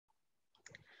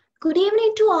Good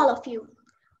evening to all of you.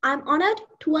 I'm honored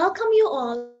to welcome you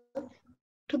all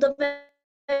to the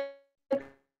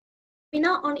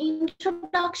webinar on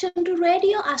Introduction to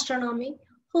Radio Astronomy,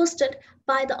 hosted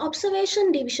by the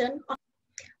Observation Division.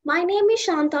 My name is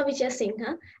Shanta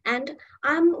Vijayasinghe, and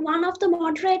I'm one of the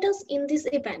moderators in this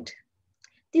event.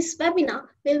 This webinar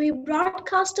will be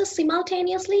broadcasted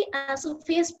simultaneously as a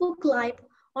Facebook Live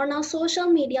on our social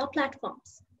media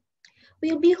platforms.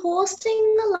 We'll be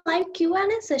hosting a live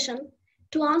Q&A session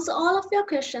to answer all of your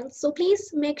questions. So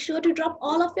please make sure to drop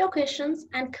all of your questions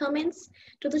and comments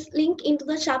to the link into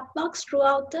the chat box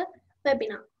throughout the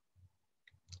webinar.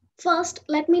 First,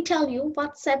 let me tell you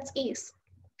what Seds is.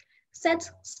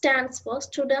 Seds stands for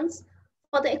Students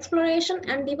for the Exploration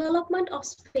and Development of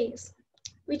Space,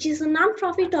 which is a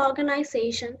non-profit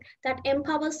organization that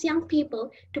empowers young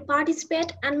people to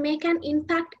participate and make an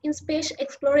impact in space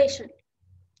exploration.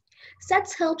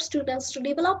 Seds help students to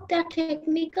develop their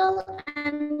technical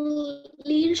and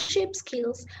leadership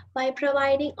skills by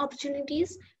providing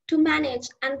opportunities to manage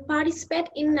and participate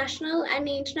in national and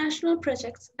international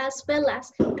projects, as well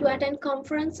as to attend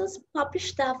conferences,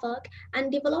 publish their work,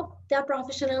 and develop their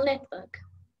professional network.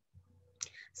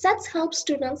 Seds help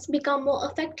students become more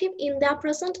effective in their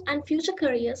present and future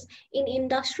careers in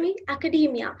industry,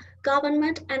 academia,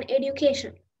 government, and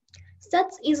education.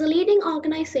 Seds is a leading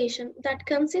organization that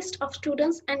consists of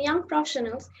students and young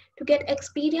professionals to get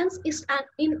experience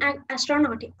in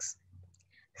astronautics.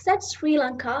 Seds Sri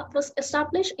Lanka was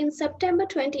established in September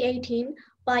 2018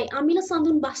 by Amila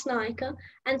Sandun Basnayaka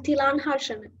and Thilan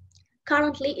Harshana.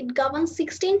 Currently, it governs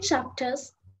 16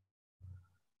 chapters.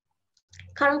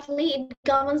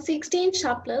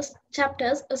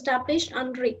 Chapters established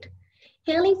under it,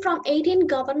 hailing from 18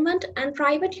 government and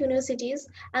private universities,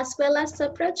 as well as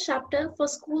separate chapter for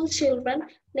school children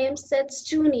named Seds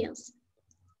Juniors.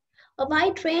 A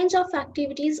wide range of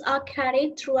activities are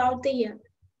carried throughout the year.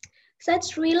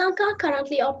 Seds Sri Lanka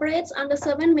currently operates under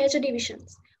 7 major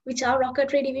divisions, which are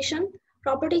Rocketry Division,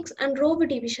 Robotics and Rover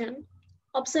Division,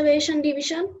 Observation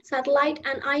Division, Satellite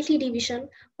and IT Division,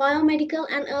 Biomedical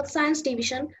and Earth Science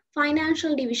Division,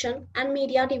 Financial Division, and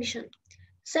Media Division.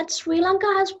 Seds Sri Lanka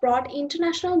has brought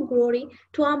international glory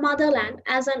to our motherland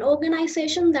as an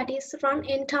organization that is run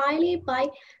entirely by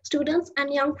students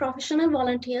and young professional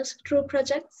volunteers through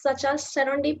projects such as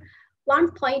Serendip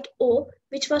 1.0,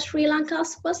 which was Sri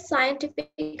Lanka's first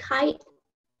scientific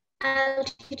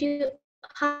high-altitude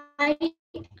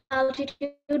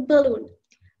balloon.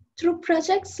 Through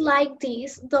projects like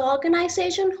these, the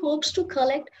organization hopes to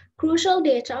collect crucial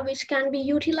data which can be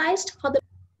utilized for the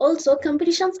also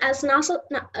competitions as NASA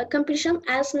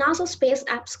Space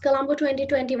Apps Colombo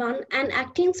 2021 and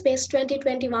Actin Space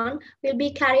 2021 will be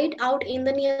carried out in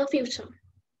the near future.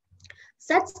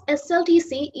 Seds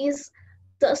SLTC is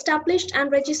the established and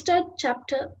registered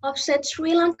chapter of Seds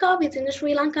Sri Lanka within the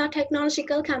Sri Lanka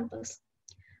Technological Campus.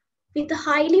 With a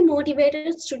highly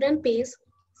motivated student base,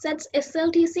 Seds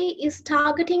SLTC is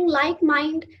targeting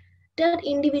like-minded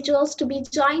individuals to be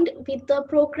joined with the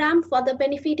program for the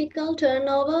beneficial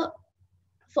turnover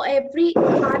for every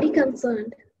party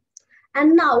concerned.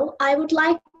 And now I would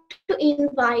like to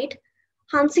invite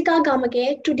Hansika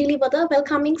Gamage to deliver the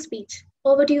welcoming speech.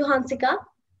 Over to you, Hansika.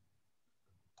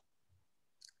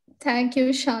 Thank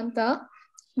you, Shanta.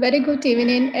 Very good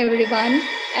evening, everyone.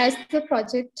 As the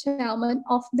project chairman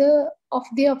of the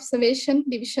Observation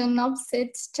Division of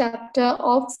Seds chapter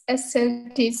of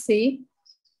SLTC,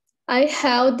 I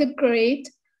have the great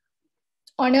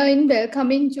honor in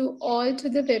welcoming you all to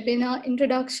the webinar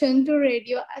Introduction to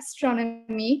Radio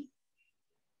Astronomy.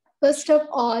 First of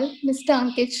all, Mr.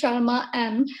 Ankit Sharma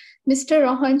and Mr.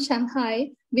 Rohan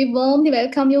Sanghai, we warmly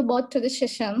welcome you both to the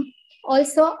session.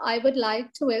 Also, I would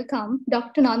like to welcome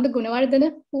Dr. Nanda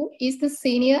Gunawardana, who is the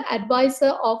Senior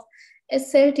Advisor of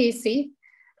SLTC.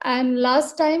 And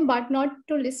last time, but not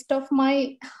to least of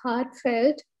my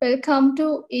heartfelt welcome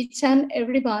to each and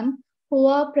everyone who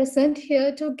are present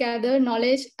here to gather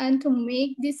knowledge and to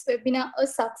make this webinar a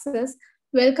success.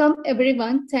 Welcome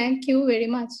everyone. Thank you very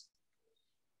much.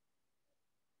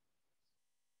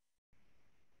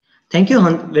 Thank you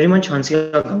very much,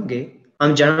 Hansika Gamge.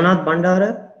 I'm Jananath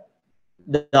Bandara,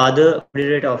 the other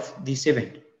moderator of this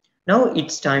event. Now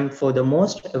it's time for the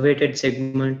most awaited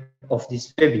segment of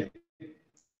this webinar.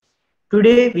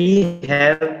 Today we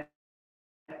have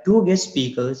 2 guest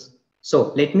speakers.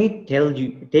 So let me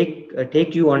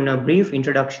take you on a brief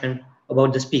introduction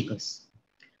about the speakers.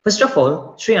 First of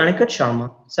all, Sri Ankit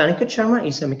Sharma. So Ankit Sharma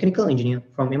is a mechanical engineer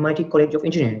from MIT College of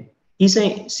Engineering. He's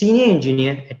a senior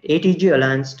engineer at ATG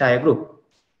Alliance Tire Group.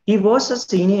 He was a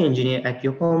senior engineer at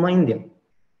Yokohama, India.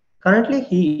 Currently,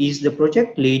 he is the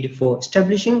project lead for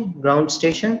establishing ground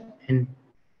station and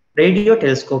radio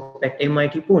telescope at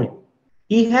MIT Pune.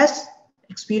 He has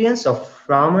experience of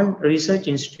Raman Research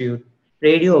Institute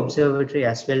Radio Observatory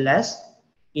as well as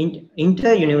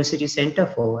Inter-University Center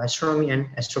for Astronomy and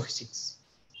Astrophysics.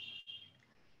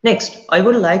 Next, I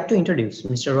would like to introduce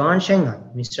Mr. Rohan Sanghai.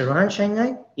 Mr. Rohan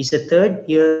Sanghai is a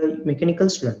third-year mechanical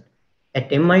student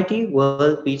at MIT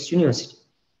World Peace University.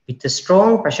 With a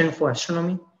strong passion for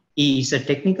astronomy, he is a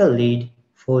technical lead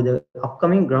for the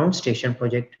upcoming ground station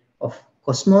project of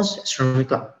Cosmos Astronomy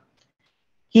Club.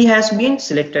 He has been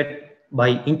selected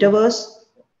by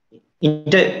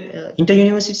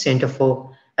Inter-University Center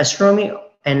for Astronomy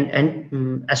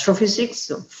and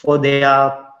Astrophysics for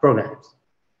their programs.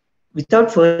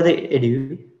 Without further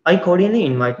ado, I cordially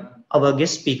invite our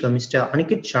guest speaker, Mr.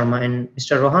 Ankit Sharma and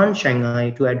Mr. Rohan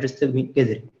Sanghai to address the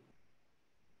gathering.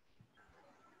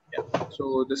 Yeah,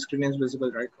 so the screen is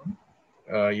visible, right?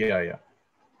 Yeah.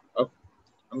 Okay,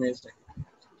 amazing.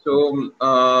 So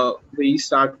we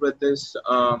start with this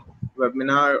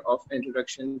webinar of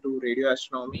introduction to radio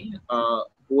astronomy.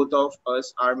 Both of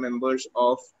us are members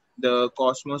of the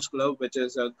Cosmos Club, which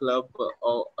is a club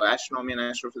of astronomy and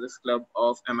astrophysics club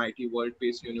of MIT World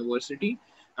Peace University.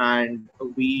 And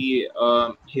we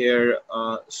here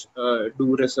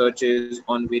do researches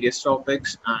on various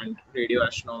topics, and radio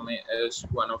astronomy is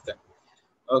one of them.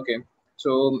 Okay,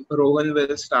 so Rohan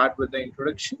will start with the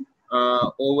introduction.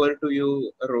 Over to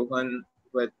you, Rohan,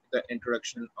 with the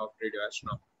introduction of radio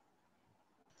astronomy.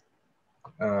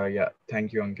 Yeah,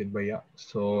 thank you, Ankit Bhaiya.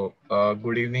 So,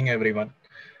 good evening, everyone.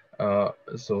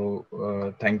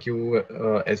 Thank you,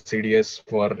 SCDS,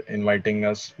 for inviting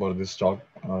us for this talk.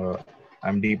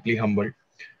 I'm deeply humbled.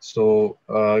 So,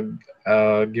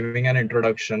 giving an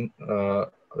introduction,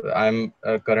 I'm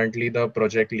currently the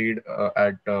project lead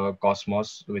at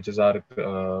Cosmos, which is our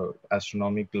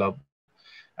astronomy club.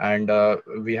 And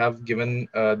we have given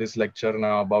this lecture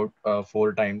now about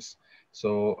 4 times.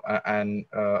 So,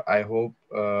 I hope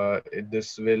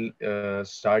this will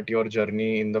start your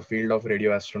journey in the field of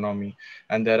radio astronomy.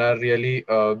 And there are really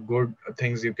good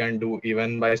things you can do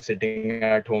even by sitting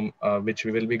at home, which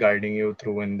we will be guiding you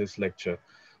through in this lecture.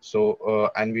 So,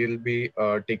 and we will be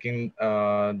taking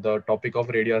the topic of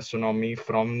radio astronomy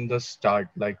from the start,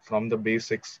 like from the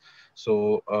basics.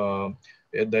 So,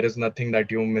 there is nothing that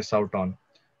you miss out on.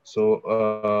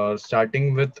 So,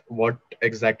 starting with what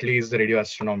exactly is the radio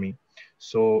astronomy.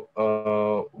 So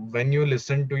when you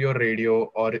listen to your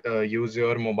radio or use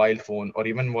your mobile phone or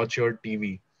even watch your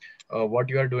TV, what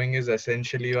you are doing is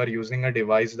essentially you are using a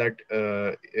device that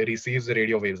receives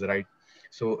radio waves, right?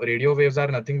 So radio waves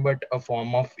are nothing but a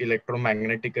form of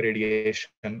electromagnetic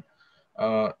radiation,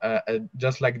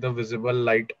 just like the visible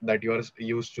light that you are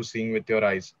used to seeing with your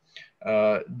eyes.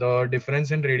 The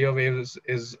difference in radio waves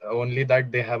is only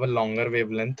that they have a longer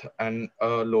wavelength and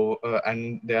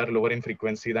and they are lower in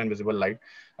frequency than visible light,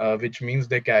 which means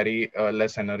they carry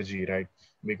less energy, right?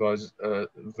 Because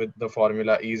with the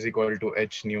formula E is equal to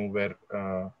h nu, where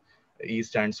E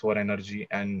stands for energy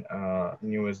and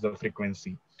nu is the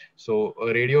frequency. So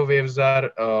radio waves are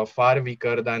far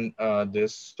weaker than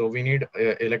this. So we need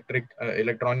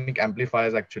electronic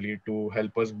amplifiers actually to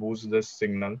help us boost this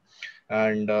signal.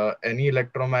 And any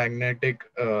electromagnetic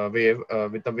wave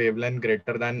with a wavelength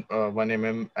greater than 1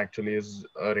 mm actually is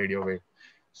a radio wave.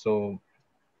 So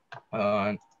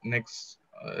next,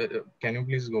 can you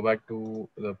please go back to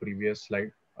the previous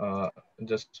slide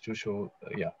just to show,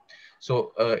 yeah.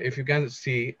 So if you can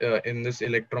see in this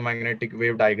electromagnetic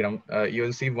wave diagram, you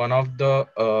will see one of the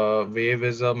wave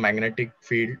is a magnetic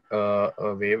field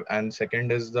wave, and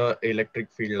second is the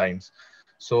electric field lines.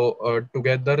 So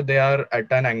together they are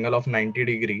at an angle of 90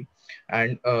 degree,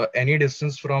 and any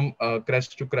distance from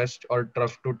crest to crest or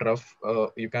trough to trough,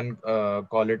 you can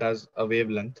call it as a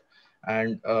wavelength.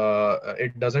 And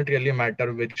it doesn't really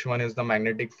matter which one is the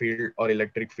magnetic field or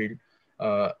electric field,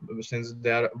 since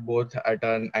they are both at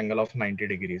an angle of 90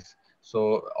 degrees.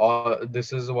 So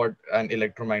this is what an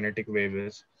electromagnetic wave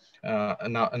is.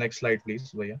 Now next slide,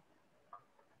 please, Bhaiya.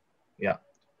 Yeah.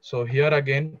 So here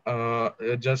again,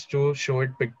 just to show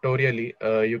it pictorially,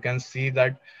 you can see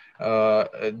that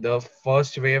the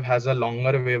first wave has a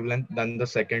longer wavelength than the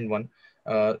second one.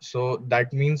 So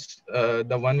that means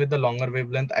the one with the longer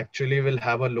wavelength actually will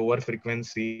have a lower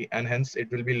frequency, and hence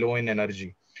it will be low in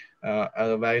energy.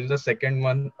 While the second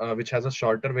one, which has a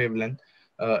shorter wavelength,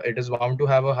 it is bound to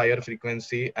have a higher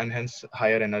frequency and hence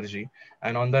higher energy.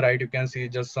 And on the right, you can see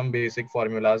just some basic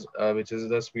formulas, which is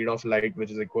the speed of light,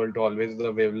 which is equal to always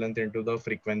the wavelength into the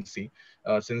frequency.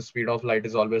 Since speed of light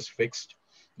is always fixed,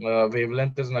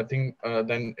 wavelength is nothing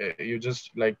then you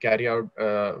just like carry out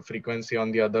frequency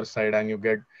on the other side and you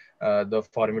get the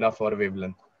formula for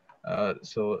wavelength.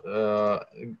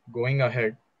 Going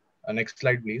ahead, next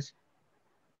slide please.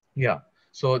 Yeah,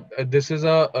 so this is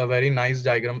a very nice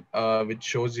diagram which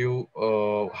shows you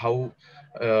how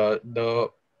the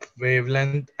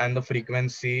wavelength and the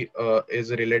frequency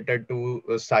is related to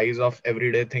the size of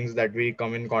everyday things that we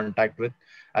come in contact with,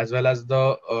 as well as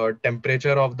the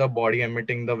temperature of the body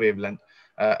emitting the wavelength.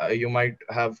 You might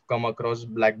have come across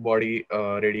black body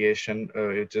radiation,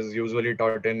 which is usually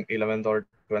taught in 11th or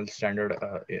 12th standard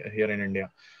here in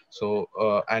India. So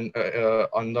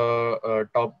on the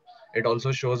top, it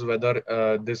also shows whether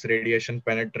this radiation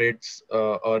penetrates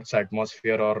Earth's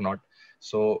atmosphere or not.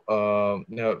 So,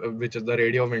 which is the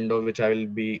radio window, which I will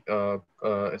be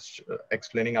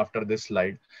explaining after this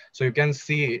slide. So you can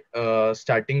see,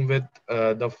 starting with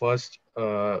the first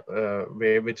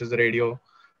wave, which is radio.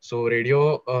 So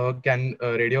radio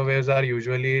waves are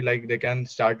usually like they can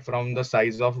start from the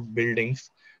size of buildings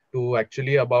to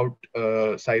actually about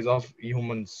size of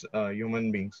human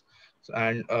beings.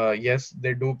 And yes,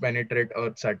 they do penetrate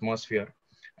Earth's atmosphere.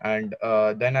 And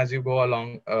then as you go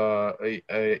along,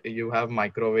 you have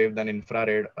microwave, then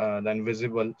infrared, then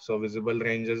visible. So visible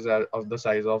ranges are of the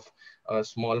size of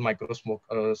small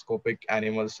microscopic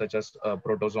animals such as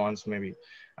protozoans maybe.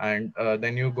 And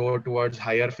then you go towards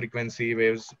higher frequency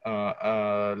waves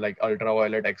like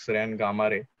ultraviolet, X-ray and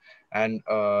gamma ray. And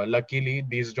luckily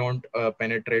these don't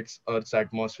penetrate Earth's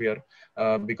atmosphere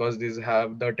because these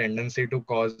have the tendency to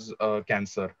cause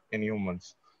cancer in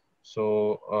humans.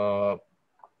 So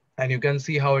and you can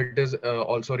see how it is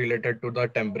also related to the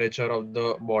temperature of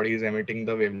the bodies emitting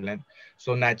the wavelength.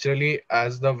 So naturally,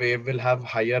 as the wave will have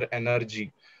higher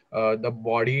energy, the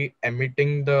body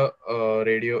emitting the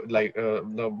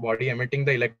the body emitting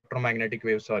the electromagnetic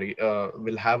wave, sorry,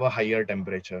 will have a higher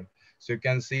temperature. So you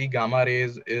can see gamma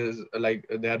rays is like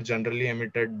they are generally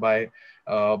emitted by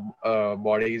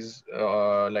bodies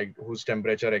like whose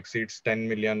temperature exceeds 10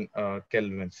 million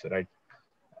kelvins, right?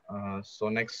 So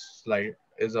next slide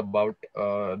is about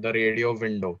the radio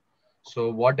window. So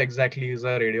what exactly is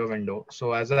a radio window?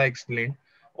 So as I explained,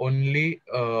 only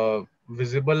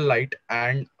visible light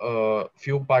and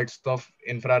few parts of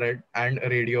infrared and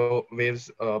radio waves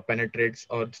penetrates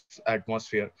Earth's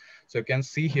atmosphere. So you can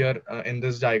see here in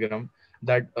this diagram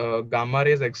that gamma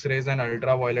rays, X-rays and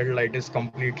ultraviolet light is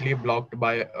completely blocked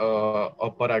by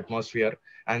upper atmosphere.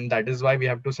 And that is why we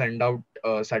have to send out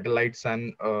satellites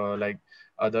and like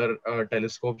other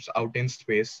telescopes out in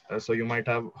space. So you might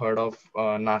have heard of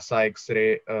NASA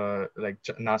X-ray,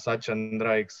 NASA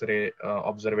Chandra X-ray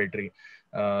observatory,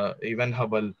 even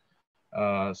Hubble.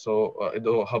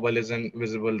 Though Hubble is in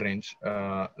visible range.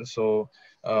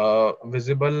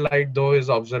 Visible light though is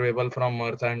observable from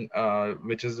Earth, and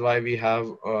which is why we have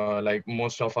like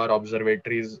most of our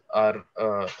observatories are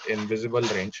in visible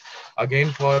range.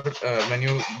 Again, for when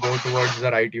you go towards the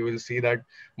right, you will see that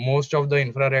most of the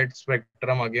infrared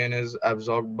spectrum again is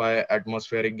absorbed by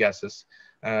atmospheric gases,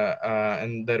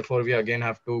 and therefore we again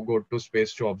have to go to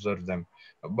space to observe them.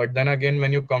 But then again,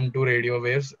 when you come to radio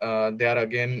waves, they are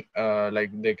again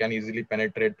like they can easily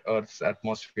penetrate Earth's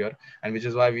atmosphere, and which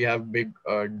is why we have big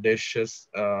dishes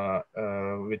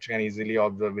which can easily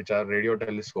observe, which are radio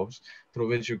telescopes, through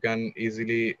which you can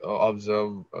easily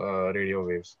observe radio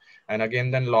waves. And again,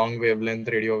 then long wavelength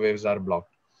radio waves are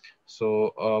blocked.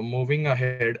 So moving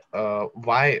ahead,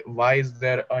 why is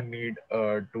there a need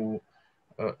to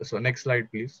so next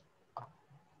slide please.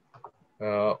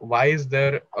 Why is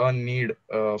there a need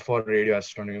for radio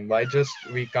astronomy? Why just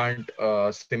we can't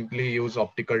simply use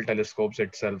optical telescopes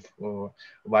itself?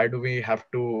 Why do we have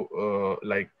to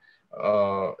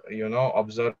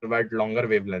observe at longer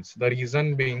wavelengths? The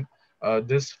reason being,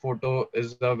 this photo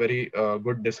is a very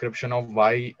good description of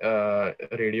why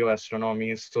radio astronomy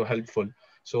is so helpful.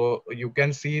 So you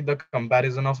can see the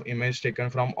comparison of image taken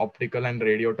from optical and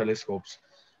radio telescopes.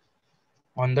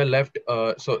 On the left,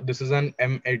 so this is an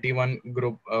M81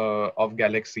 group of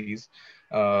galaxies.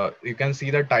 You can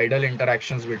see the tidal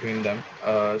interactions between them.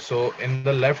 So in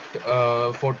the left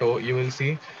photo, you will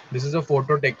see this is a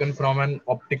photo taken from an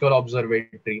optical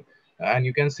observatory. And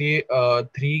you can see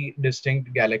three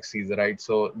distinct galaxies, right?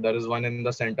 So there is one in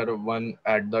the center, one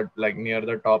at the near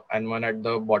the top, and one at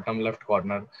the bottom left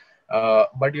corner.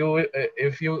 But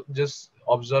if you just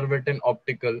observe it in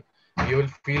optical, you will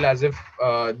feel as if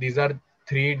these are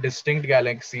three distinct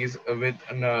galaxies with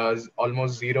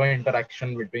almost zero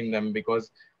interaction between them,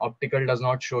 because optical does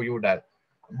not show you that.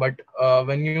 but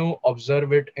when you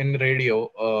observe it in radio,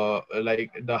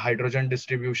 like the hydrogen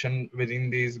distribution within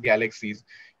these galaxies,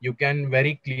 you can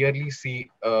very clearly see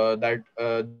that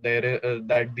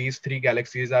these three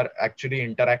galaxies are actually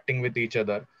interacting with each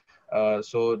other.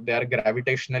 So they are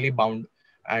gravitationally bound,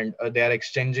 and they are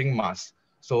exchanging mass.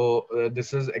 So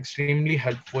this is extremely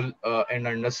helpful in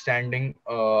understanding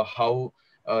how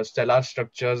stellar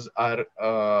structures are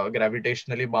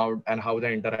gravitationally bound and how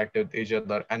they interact with each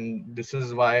other. And this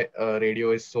is why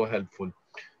radio is so helpful.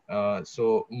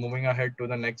 So moving ahead to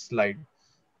the next slide.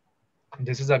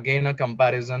 This is again a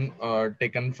comparison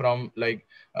taken from like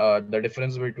the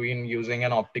difference between using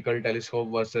an optical telescope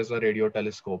versus a radio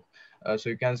telescope. So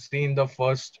you can see in the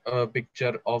first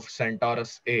picture of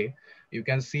Centaurus A, you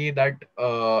can see that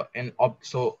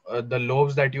the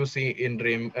lobes that you see in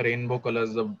rainbow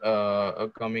colors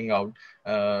coming out,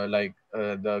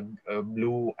 the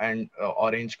blue and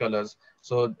orange colors.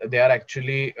 So they are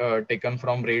actually taken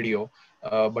from radio.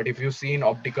 But if you see in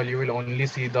optical, you will only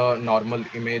see the normal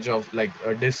image of like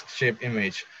a disc shaped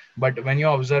image. But when you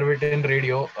observe it in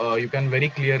radio, you can very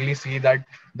clearly see that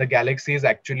the galaxy is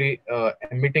actually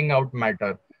emitting out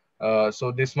matter.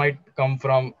 So this might come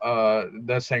from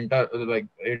the center, like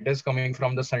it is coming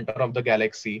from the center of the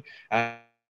galaxy.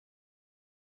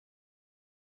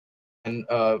 And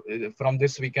from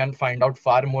this, we can find out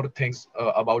far more things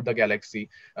about the galaxy.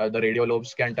 The radio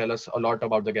lobes can tell us a lot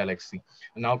about the galaxy.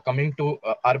 Now, coming to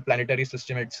our planetary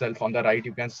system itself, on the right,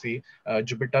 you can see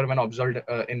Jupiter, when observed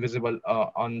invisible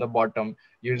on the bottom,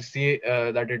 you'll see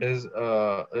that it is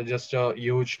just a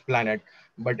huge planet.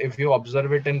 But if you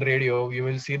observe it in radio, you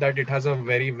will see that it has a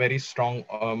very, very strong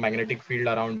magnetic field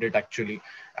around it actually.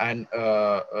 And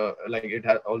like it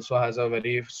also has a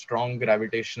very strong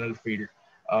gravitational field.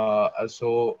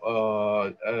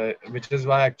 Which is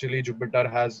why actually Jupiter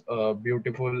has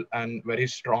beautiful and very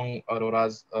strong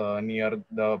auroras near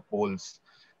the poles.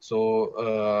 So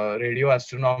radio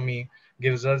astronomy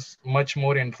gives us much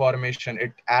more information.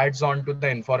 It adds on to the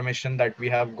information that we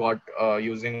have got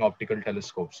using optical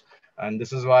telescopes. And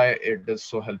this is why it is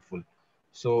so helpful.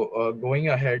 So going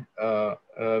ahead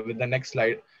with the next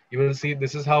slide, you will see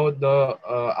this is how the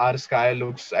our sky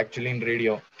looks actually in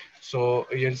radio. So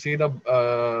you'll see the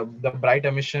bright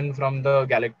emission from the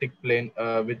galactic plane,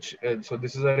 so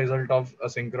this is a result of a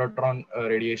synchrotron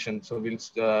radiation. So we'll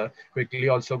quickly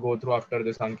also go through after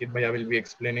this. Ankit Bhaiya will be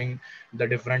explaining the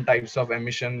different types of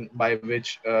emission by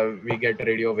which we get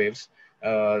radio waves.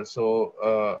 Here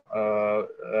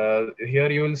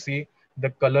you will see the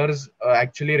colors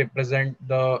actually represent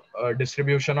the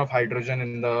distribution of hydrogen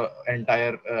in the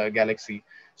entire galaxy.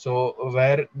 So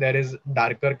where there is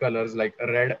darker colors like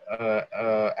red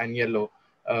and yellow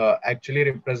actually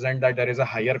represent that there is a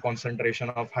higher concentration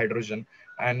of hydrogen,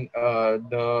 and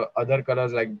the other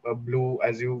colors like blue,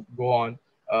 as you go on,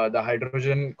 the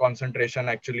hydrogen concentration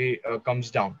actually comes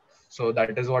down. So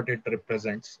that is what it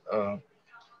represents.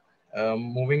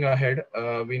 Moving ahead,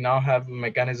 we now have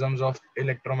mechanisms of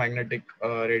electromagnetic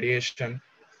radiation.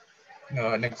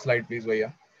 Next slide, please,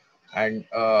 Bhaiya. And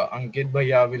Ankit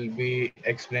Bhaiya will be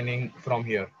explaining from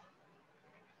here.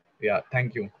 Yeah,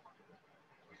 thank you.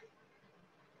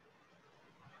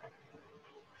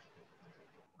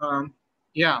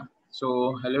 Yeah,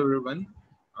 so hello everyone.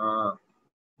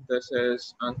 This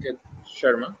is Ankit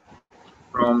Sharma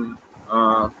from,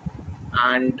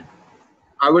 and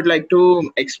I would like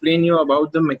to explain you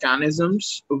about the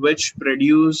mechanisms which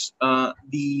produce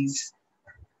these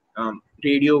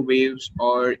radio waves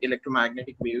or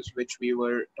electromagnetic waves which we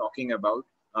were talking about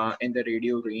in the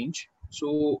radio range.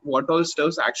 So what all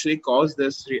stuffs actually cause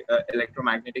this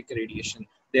electromagnetic radiation?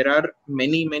 There are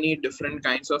many different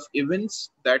kinds of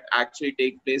events that actually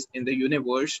take place in the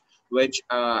universe, which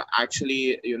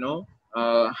actually,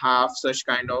 have such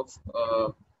kind of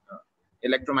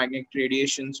electromagnetic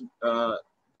radiations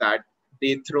that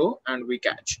they throw and we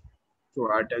catch through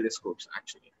our telescopes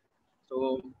actually.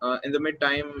 So in the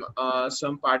meantime,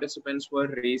 some participants were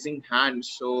raising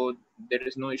hands, so there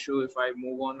is no issue if I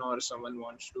move on or someone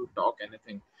wants to talk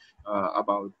anything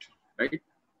about, right?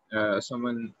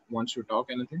 Someone wants to talk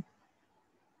anything?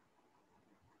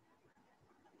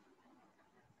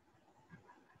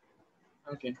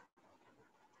 Okay.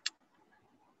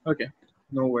 Okay,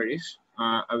 no worries.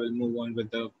 I will move on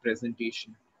with the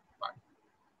presentation part.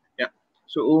 Yeah,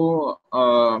 so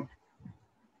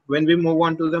when we move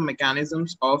on to the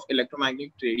mechanisms of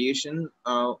electromagnetic radiation,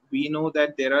 we know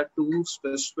that there are two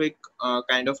specific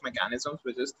kind of mechanisms,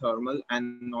 which is thermal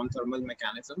and non-thermal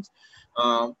mechanisms.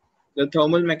 The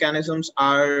thermal mechanisms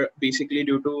are basically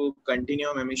due to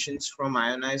continuum emissions from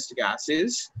ionized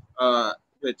gases.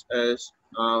 which is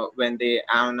when they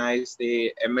ionize,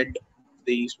 they emit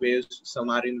these waves. Some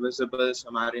are invisible,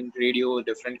 some are in radio,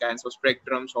 different kinds of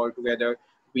spectrums altogether.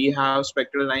 We have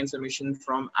spectral lines emission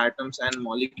from atoms and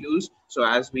molecules. So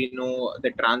as we know,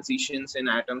 the transitions in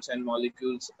atoms and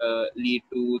molecules lead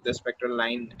to the spectral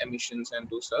line emissions and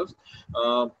those stuff.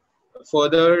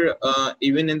 Further,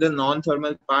 even in the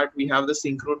non-thermal part, we have the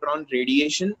synchrotron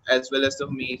radiation as well as the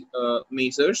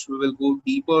masers. We will go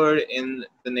deeper in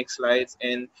the next slides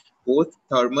in both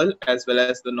thermal as well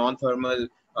as the non-thermal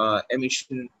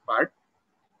emission part.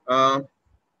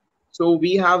 So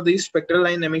we have these spectral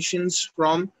line emissions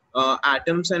from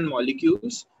atoms and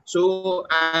molecules. So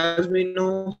as we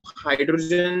know,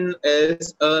 hydrogen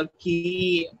is a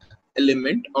key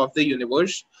element of the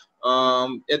universe.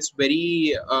 It's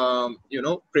very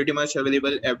pretty much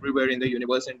available everywhere in the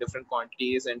universe in different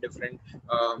quantities and different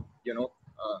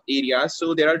areas.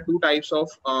 So there are two types of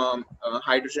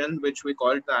hydrogen, which we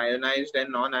call the ionized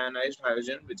and non-ionized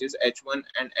hydrogen, which is H1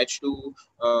 and H2,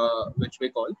 which we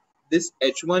call. This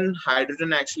H1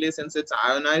 hydrogen, actually, since it's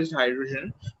ionized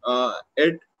hydrogen,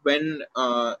 it when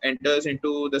enters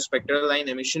into the spectral line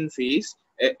emission phase,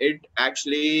 it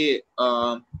actually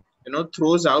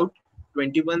throws out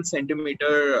 21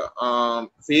 centimeter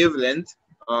wavelength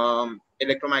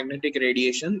electromagnetic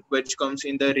radiation, which comes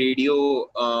in the radio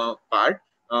part.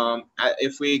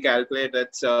 If we calculate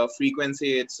its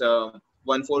frequency, it's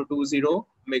 1420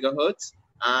 megahertz,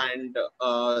 and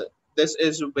this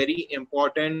is a very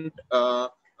important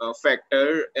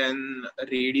factor in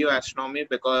radio astronomy,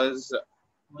 because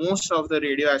most of the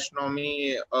radio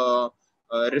astronomy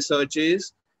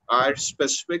researches are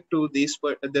specific to this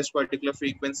particular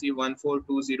frequency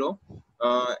 1420.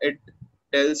 It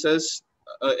tells us,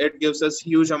 it gives us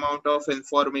huge amount of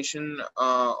information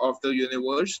of the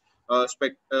universe.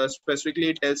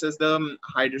 Specifically, it tells us the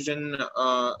hydrogen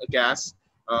gas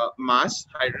mass,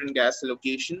 hydrogen gas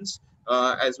locations,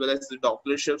 as well as the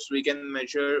Doppler shifts we can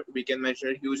measure. We can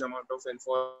measure huge amount of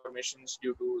informations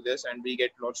due to this, and we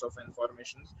get lots of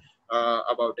information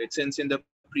about it. Since in the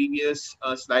previous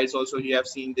slides also you have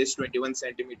seen this 21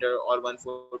 centimeter or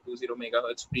 1420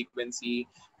 megahertz frequency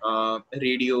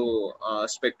radio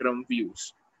spectrum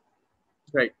views,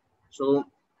 right? So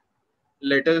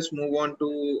let us move on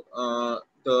to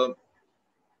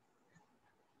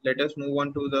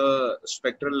the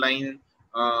spectral line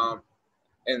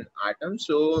in atoms.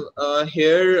 So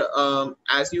here,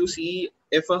 as you see,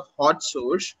 if a hot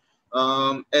source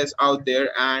is out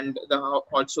there, and the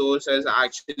hot source is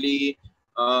actually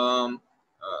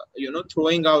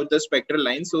throwing out the spectral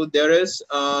line, so there is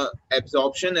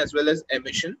absorption as well as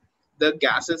emission. The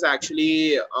gases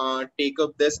actually take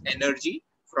up this energy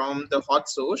from the hot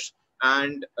source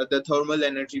and the thermal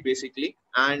energy basically,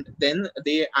 and then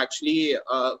they actually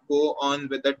go on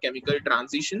with the chemical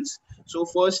transitions. So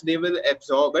first they will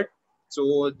absorb it,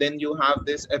 so then you have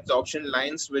this absorption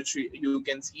lines which you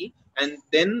can see, and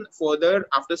then further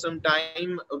after some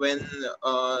time when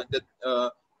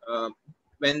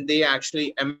they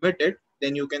actually emit it,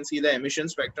 then you can see the emission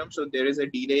spectrum. So there is a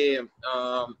delay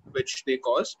which they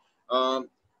cause.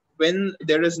 When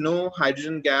there is no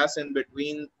hydrogen gas in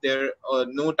between, there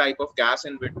no type of gas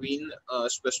in between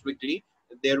specifically,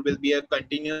 there will be a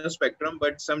continuous spectrum,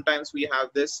 but sometimes we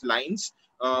have this lines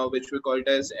which we call it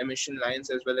as emission lines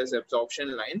as well as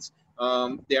absorption lines.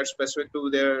 They are specific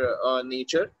to their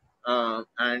nature,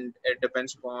 and it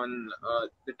depends upon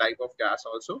the type of gas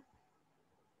also.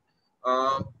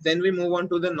 Then we move on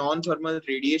to the non-thermal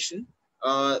radiation.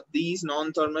 These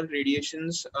non-thermal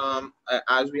radiations,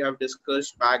 as we have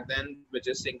discussed back then, which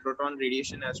is synchrotron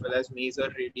radiation as well as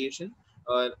maser radiation.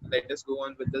 Let us go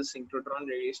on with the synchrotron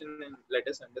radiation and let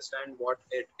us understand what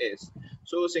it is.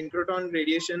 So synchrotron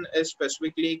radiation is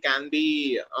specifically can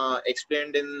be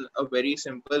explained in a very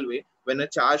simple way. When a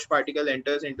charged particle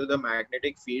enters into the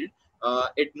magnetic field,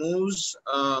 it moves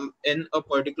in a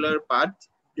particular path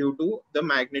due to the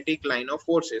magnetic line of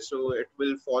forces. So it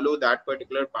will follow that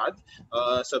particular path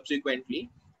subsequently.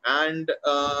 And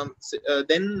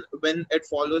then when it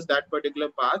follows that particular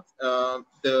path,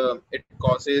 it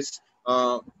causes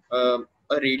a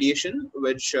radiation,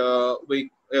 which we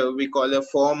call a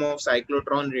form of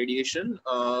cyclotron radiation,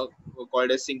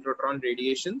 called as synchrotron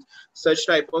radiation. Such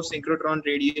type of synchrotron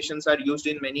radiations are used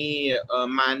in many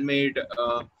man-made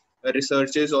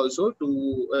researches also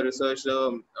to research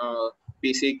the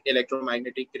basic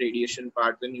electromagnetic radiation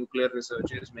part. The nuclear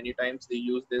researchers, many times they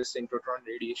use this synchrotron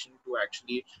radiation to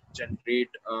actually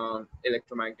generate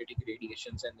electromagnetic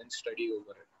radiations and then study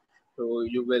over it. So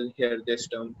you will hear this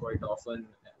term quite often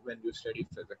when you study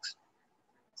physics.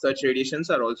 Such radiations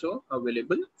are also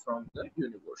available from the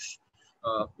universe.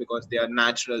 because they are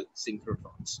natural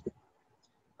synchrotrons.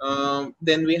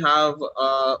 Then we have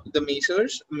the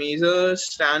masers. Masers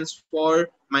stands for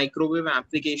microwave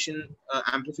amplification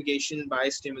by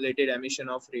stimulated emission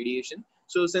of radiation.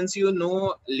 So since you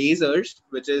know lasers,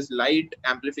 which is light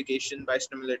amplification by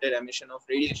stimulated emission of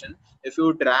radiation, if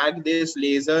you drag this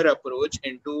laser approach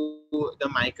into the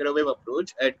microwave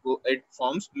approach, it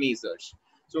forms masers.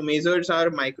 So masers are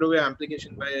microwave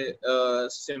amplification by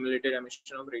stimulated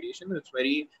emission of radiation. It's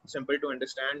very simple to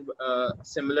understand.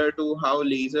 Similar to how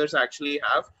lasers actually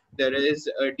have, there is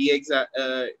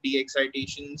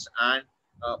de-excitations and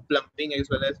plumping as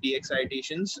well as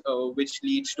de-excitations, which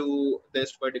leads to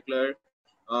this particular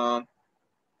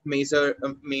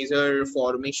maser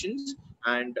formations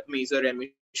and maser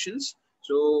emissions.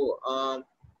 So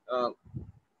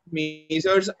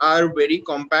masers are very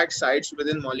compact sites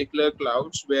within molecular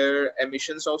clouds where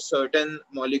emissions of certain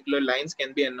molecular lines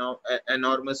can be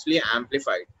enormously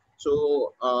amplified.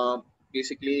 So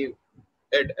basically,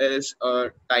 it is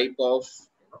a type of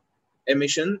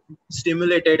emission,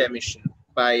 stimulated emission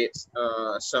by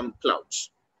some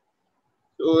clouds.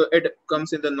 So it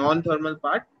comes in the non-thermal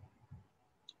part.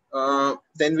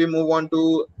 Then we move on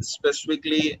to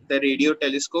specifically the radio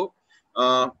telescope.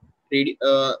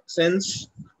 Since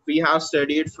we have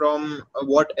studied from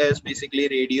what is basically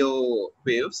radio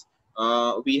waves,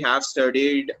 we have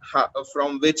studied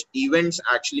from which events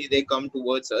actually they come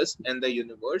towards us in the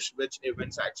universe, which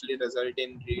events actually result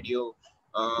in radio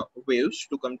waves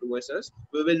to come towards us.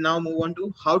 We will now move on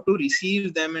to how to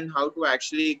receive them and how to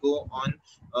actually go on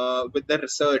with the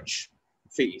research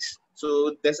phase.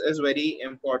 So this is very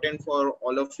important for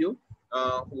all of you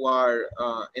who are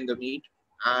in the meet.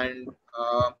 And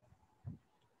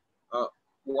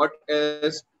what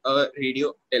is a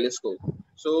radio telescope?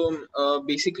 So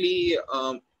basically,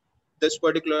 this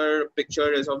particular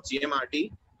picture is of GMRT,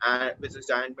 which is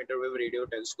Giant Microwave Radio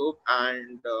Telescope.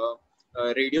 And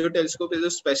a radio telescope is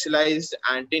a specialized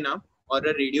antenna or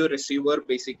a radio receiver,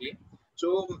 basically.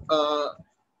 So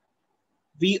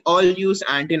we all use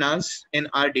antennas in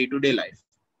our day-to-day life.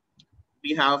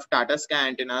 We have Tata Sky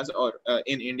antennas, or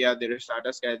in India there is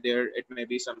Tata Sky, there it may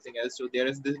be something else. So there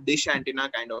is this dish antenna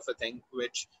kind of a thing,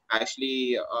 which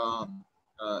actually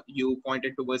you point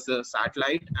it towards the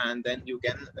satellite, and then you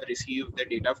can receive the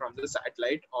data from the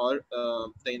satellite, or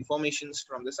the informations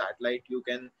from the satellite. You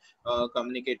can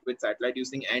communicate with satellite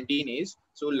using antennas.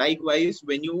 So likewise,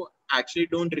 when you actually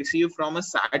don't receive from a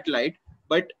satellite,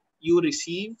 but you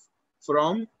receive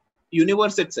from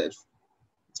universe itself.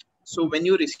 So when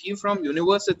you receive from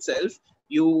universe itself,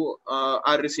 you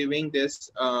are receiving this,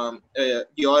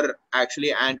 your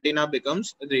actually antenna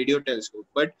becomes a radio telescope.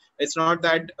 But it's not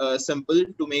that simple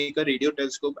to make a radio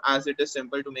telescope as it is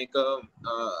simple to make a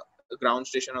ground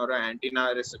station or an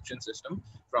antenna reception system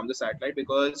from the satellite,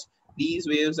 because these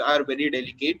waves are very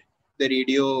delicate. The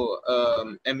radio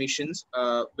emissions,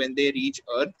 when they reach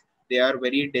Earth, they are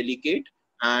very delicate,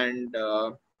 and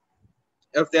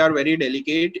if they are very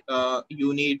delicate,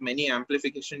 you need many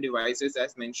amplification devices,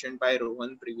 as mentioned by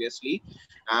Rohan previously,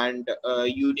 and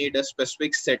you need a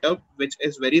specific setup which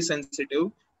is very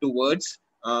sensitive towards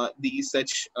these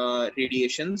such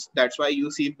radiations. That's why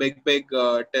you see big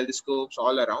telescopes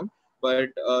all around.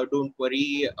 But don't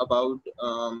worry about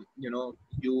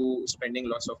you spending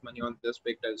lots of money on this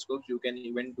big telescopes. You can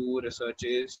even do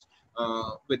researches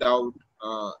without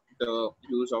the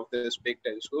use of this big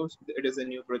telescopes. It is a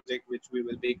new project which we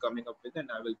will be coming up with, and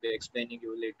I will be explaining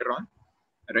you later on.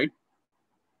 Right.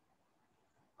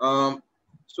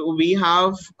 So we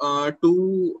have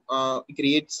two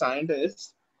great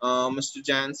scientists, Mr.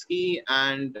 Jansky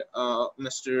and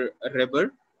Mr.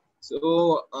 Reber.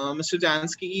 So Mr.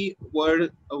 Jansky was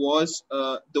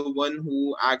the one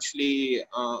who actually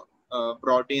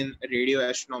brought in radio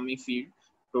astronomy field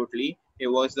totally. He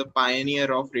was the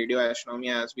pioneer of radio astronomy,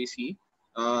 as we see.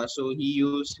 So he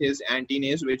used his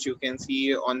antennas, which you can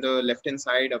see on the left hand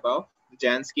side above,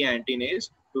 Jansky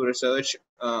antennas, to research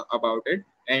about it.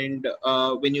 And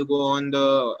when you go on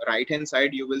the right hand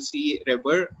side, you will see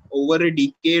Reber. Over a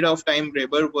decade of time,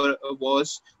 Reber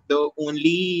was the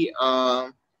only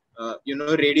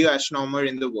radio astronomer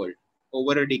in the world,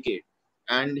 over a decade.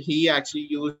 And he actually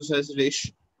used his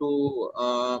dish to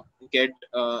get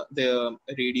the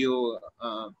radio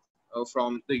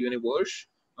from the universe,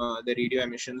 the radio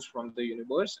emissions from the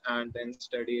universe, and then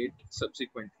study it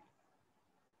subsequently.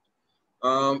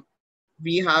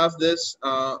 We have this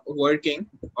working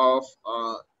of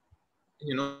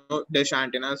dish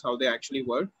antennas, how they actually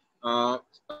work.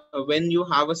 When you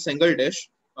have a single dish,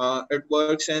 it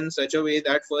works in such a way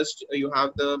that first you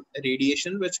have the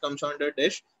radiation which comes on the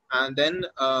dish, and then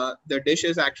the dish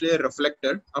is actually a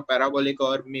reflector, a parabolic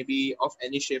or maybe of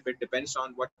any shape. It depends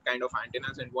on what kind of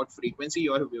antennas and what frequency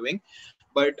you are viewing,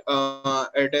 but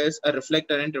it is a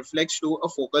reflector and reflects to a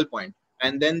focal point,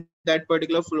 and then that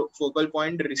particular focal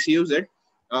point receives it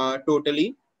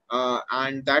totally,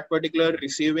 and that particular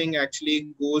receiving actually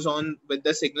goes on with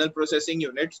the signal processing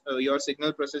units. Your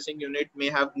signal processing unit may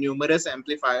have numerous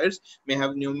amplifiers, may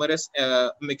have numerous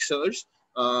mixers,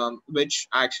 which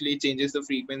actually changes the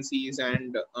frequencies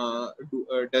and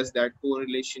does that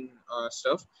correlation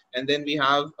stuff. And then we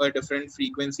have a different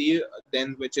frequency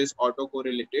then which is auto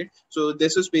correlated. So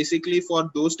this is basically for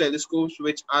those telescopes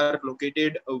which are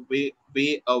located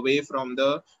way away from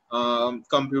the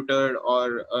computer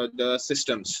or the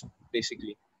systems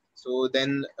basically. So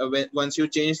then once you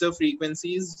change the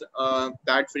frequencies,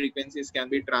 that frequencies can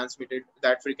be transmitted,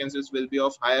 that frequencies will be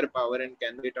of higher power and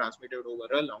can be transmitted over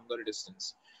a longer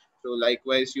distance. So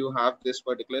likewise, you have this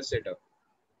particular setup,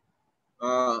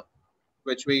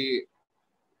 which we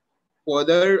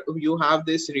further, you have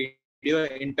this radio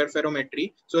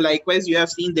interferometry. So likewise, you have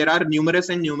seen there are numerous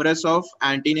of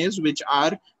antennas which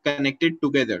are connected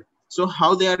together. So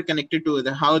how they are connected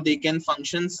together, how they can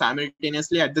function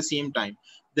simultaneously at the same time.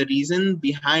 The reason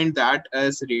behind that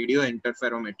is radio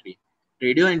interferometry.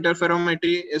 Radio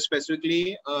interferometry is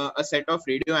specifically a set of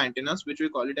radio antennas, which we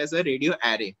call it as a radio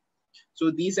array. So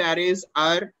these arrays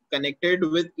are connected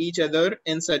with each other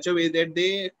in such a way that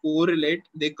they correlate,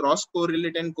 they cross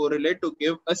correlate and correlate to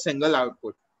give a single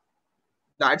output.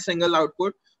 That single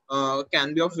output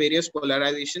can be of various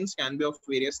polarizations, can be of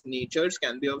various natures,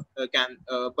 can be of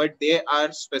but they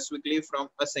are specifically from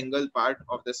a single part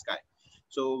of the sky.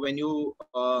 So when you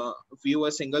view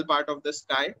a single part of the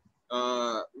sky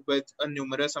with a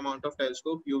numerous amount of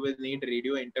telescope, you will need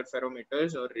radio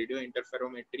interferometers or radio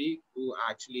interferometry to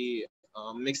actually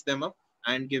mix them up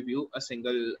and give you a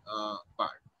single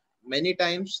part. Many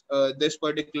times this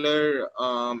particular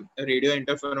radio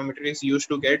interferometry is used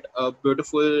to get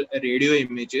beautiful radio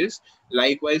images.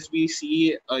 Likewise, we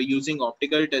see using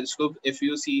optical telescope. If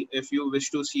you wish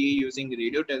to see using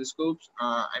radio telescopes,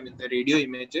 I mean the radio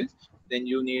images, then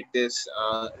you need this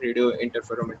radio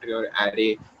interferometry or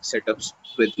array setups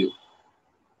with you.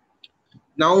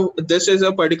 Now, this is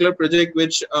a particular project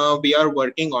which we are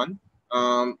working on.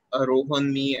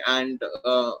 Rohan, me, and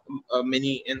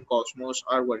many in Cosmos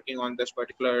are working on this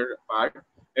particular part.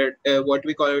 What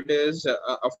we call it is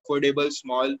affordable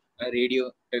small radio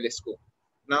telescope.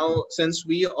 Now, since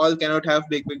we all cannot have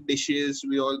big dishes,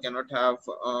 we all cannot have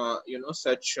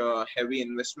such heavy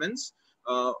investments.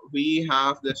 We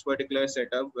have this particular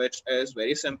setup which is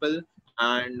very simple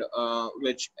and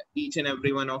which each and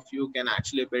every one of you can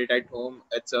actually build at home.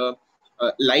 It's a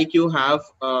like you have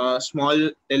small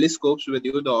telescopes with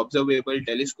you, the observable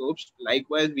telescopes.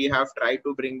 Likewise, we have tried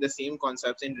to bring the same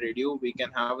concepts in radio. We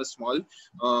can have a small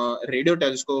radio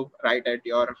telescope right at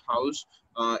your house.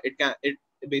 It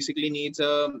basically needs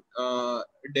a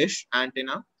dish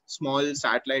antenna, small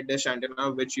satellite dish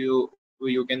antenna, which you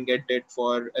can get it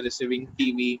for receiving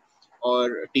TV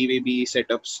or TVB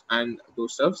setups and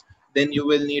those stuffs. Then you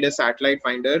will need a satellite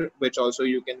finder, which also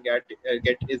you can get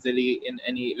easily in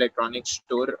any electronics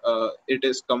store. It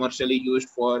is commercially used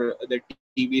for the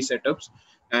TV setups,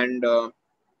 and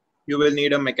you will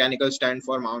need a mechanical stand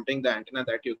for mounting the antenna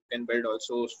that you can build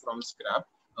also from scrap.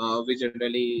 We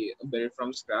generally build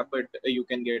from scrap, but you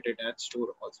can get it at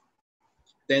store also.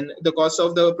 Then the cost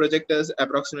of the project is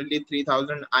approximately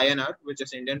 3,000 INR, which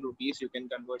is Indian rupees. You can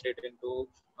convert it into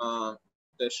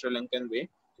the Sri Lankan way.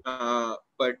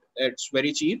 But it's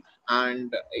very cheap,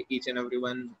 and each and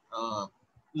everyone,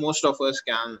 most of us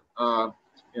can,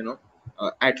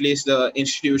 at least the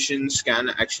institutions can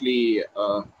actually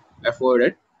afford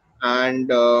it.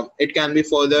 And it can be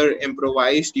further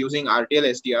improvised using RTL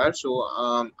SDR. So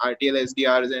RTL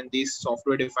SDRs and these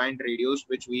software defined radios,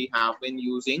 which we have been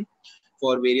using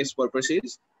for various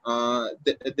purposes,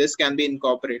 this can be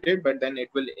incorporated, but then it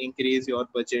will increase your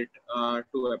budget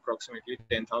to approximately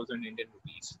 10,000 Indian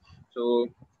rupees. So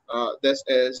this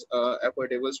is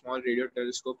affordable small radio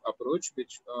telescope approach,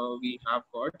 which we have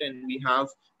got, and we have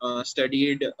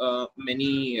studied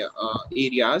many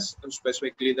areas,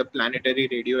 specifically the planetary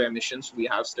radio emissions we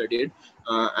have studied,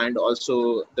 and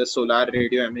also the solar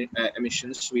radio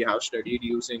emissions we have studied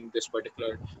using this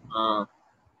particular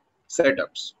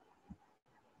setups.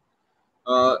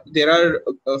 There are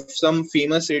some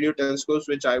famous radio telescopes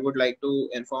which I would like to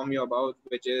inform you about,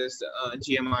 which is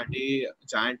GMRT,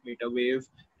 Giant Meter Wave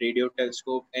Radio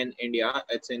Telescope in India.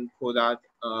 It's in Khodat,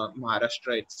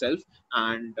 Maharashtra itself,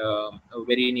 and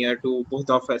very near to both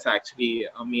of us actually,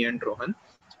 me and Rohan.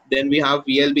 Then we have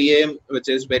VLBA, which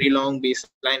is very long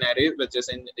baseline array, which is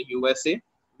in the USA.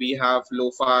 We have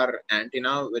LOFAR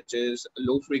antenna, which is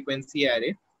low frequency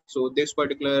array. So this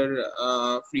particular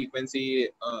frequency,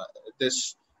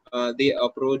 they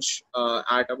approach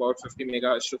at about 50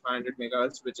 megahertz to 500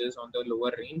 megahertz, which is on the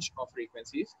lower range of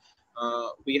frequencies.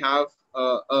 We have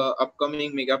a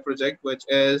upcoming mega project, which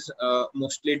is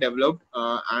mostly developed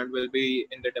and will be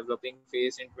in the developing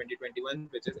phase in 2021,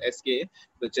 which is SKA,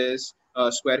 which is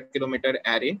a square kilometer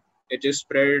array. It is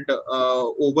spread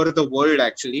over the world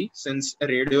actually, since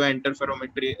radio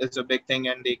interferometry is a big thing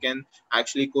and they can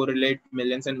actually correlate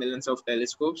millions and millions of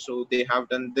telescopes. So they have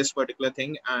done this particular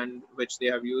thing, and which they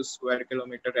have used square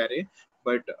kilometer array.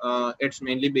 But it's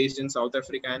mainly based in South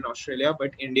Africa and Australia,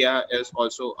 but India is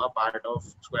also a part of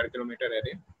square kilometer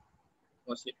array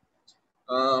mostly.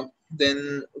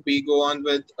 Then we go on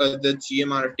with the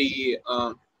GMRT,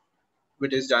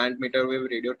 which is Giant Meter Wave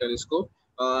Radio Telescope.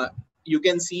 You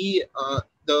can see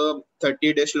the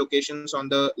 30 dish locations on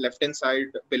the left hand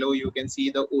side below. You can see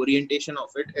the orientation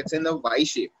of it. It's in the Y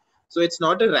shape. So it's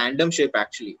not a random shape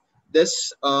actually.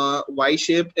 This Y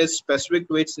shape is specific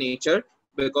to its nature,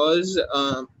 because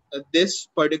this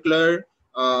particular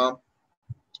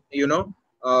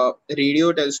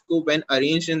radio telescope, when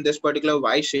arranged in this particular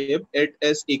Y shape, it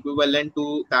is equivalent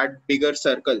to that bigger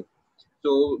circle.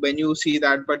 So when you see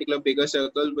that particular bigger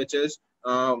circle, which is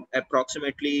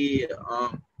approximately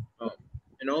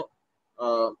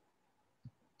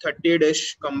 30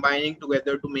 dish combining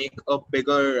together to make a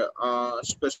bigger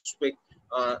specific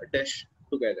dish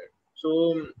together.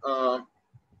 So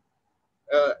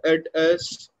it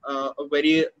is a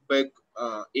very big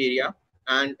area,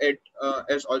 and it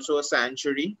is also a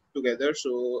sanctuary together.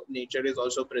 So nature is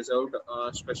also preserved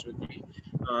specifically.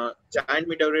 Giant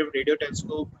Meter Wave Radio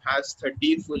Telescope has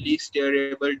 30 fully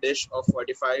steerable dish of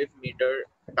 45 meter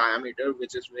diameter,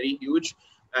 which is very huge,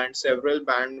 and several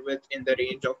bandwidth in the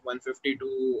range of 150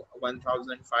 to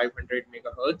 1500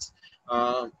 megahertz.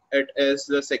 It is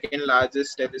the second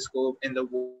largest telescope in the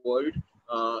world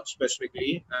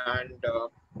specifically, and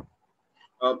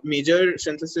major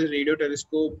synthesis radio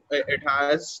telescope. It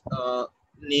has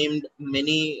named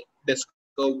many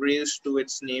discoveries to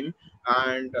its name,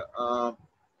 and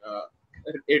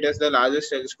it is the largest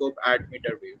telescope at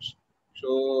meter waves.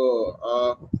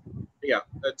 So yeah,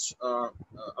 it's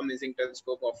amazing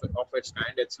telescope of its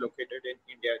kind. It's located in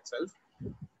India itself.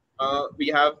 We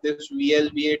have this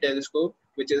VLBA telescope,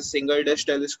 which is single dish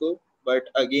telescope, but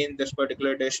again this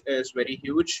particular dish is very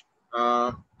huge,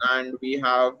 and we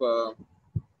have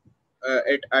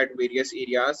it at various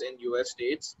areas in US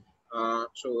states.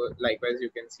 So likewise, you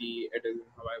can see it is in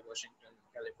Hawaii, Washington,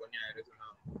 California, Arizona,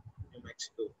 New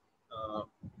Mexico,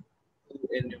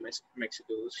 in New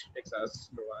Mexico, Texas,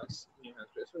 Rojas, New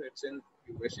Hampshire. So it's in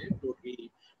USA,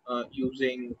 totally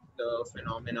using the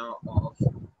phenomena of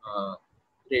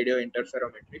radio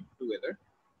interferometry together.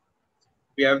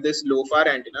 We have this LOFAR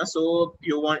antenna. So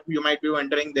you might be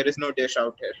wondering, there is no dish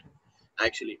out here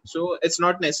actually. So it's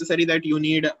not necessary that you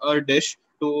need a dish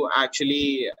to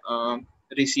actually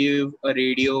receive a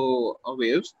radio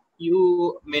waves.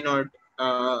 You may not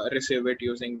receive it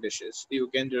using dishes. You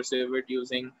can receive it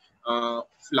using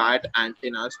flat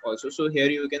antennas also. So here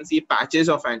you can see patches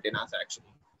of antennas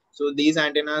actually. So these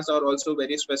antennas are also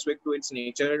very specific to its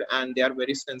nature, and they are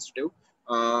very sensitive.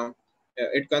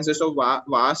 It consists of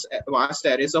vast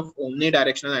arrays of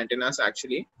omnidirectional antennas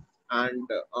actually, and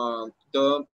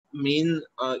the main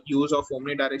use of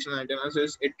omnidirectional antennas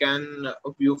is it can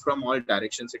view from all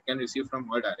directions. It can receive from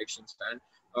all directions, and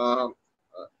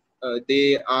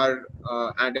they are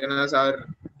antennas are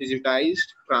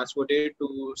digitized, transported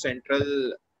to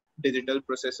central digital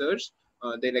processors,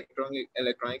 the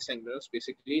electronic signals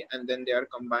basically, and then they are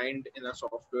combined in a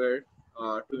software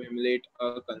to emulate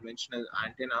a conventional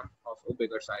antenna of a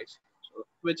bigger size, so,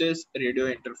 which is radio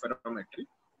interferometry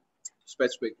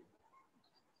specifically.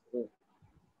 So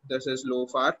this is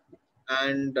LOFAR,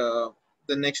 and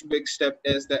the next big step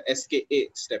is the SKA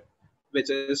step, which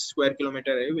is square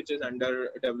kilometer array, which is under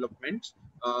development.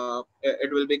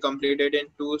 It will be completed in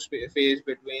two phases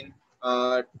between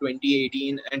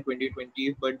 2018 and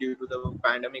 2020, but due to the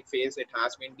pandemic phase, it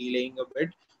has been delaying a bit.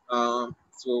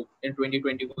 So in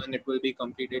 2021, it will be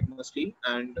completed mostly,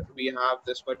 and we have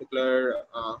this particular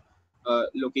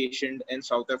location in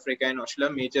South Africa and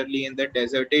Australia, majorly in the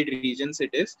deserted regions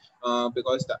it is,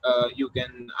 because you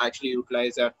can actually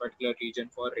utilize that particular region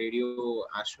for radio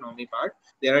astronomy part.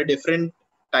 There are different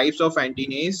types of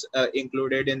antennas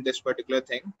included in this particular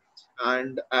thing,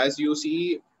 and as you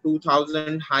see,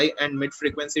 2000 high and mid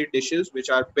frequency dishes, which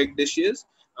are big dishes,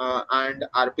 and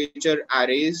aperture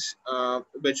arrays,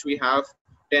 which we have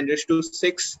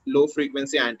 10⁶ low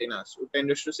frequency antennas. So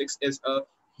 10⁶ is a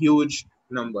huge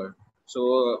number.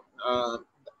 So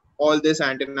all these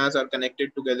antennas are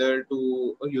connected together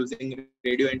to using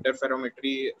radio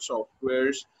interferometry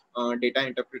softwares, data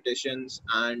interpretations,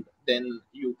 and then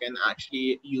you can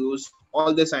actually use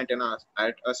all these antennas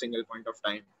at a single point of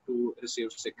time to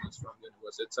receive signals from the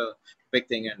universe. It's a big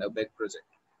thing and a big project.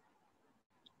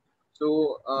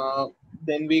 So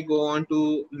then we go on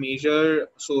to major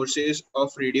sources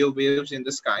of radio waves in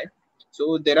the sky.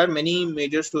 So there are many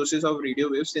major sources of radio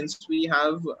waves. Since we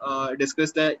have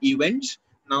discussed the events,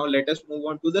 now let us move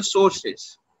on to the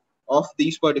sources of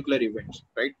these particular events,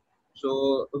 right?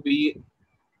 So we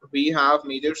have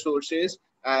major sources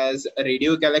as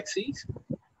radio galaxies,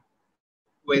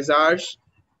 quasars,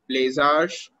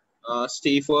 blazars,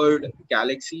 Stafford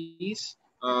galaxies,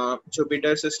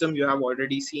 Jupiter system. You have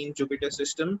already seen Jupiter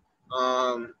system,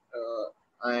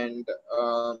 and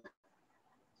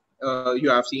you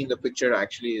have seen the picture,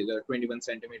 actually the 21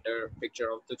 centimeter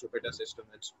picture of the Jupiter system.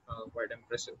 It's quite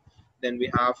impressive. Then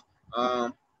we have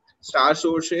star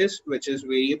sources, which is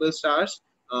variable stars,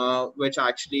 which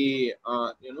actually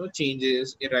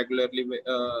changes irregularly,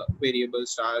 variable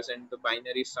stars and the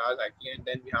binary stars actually. And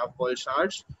then we have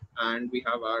pulsars, and we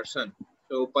have our sun.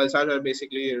 So pulsars are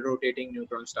basically rotating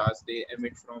neutron stars. They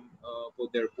emit from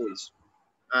both their poles.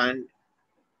 And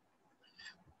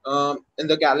in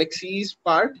the galaxies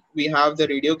part, we have the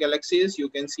radio galaxies. You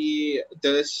can see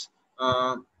this,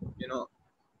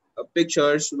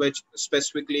 pictures which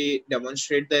specifically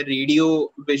demonstrate the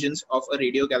radio visions of a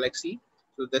radio galaxy.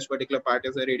 So this particular part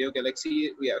is a radio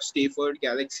galaxy. We have Stafford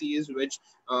galaxies, which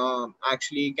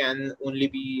actually can only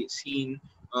be seen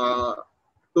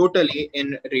totally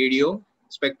in radio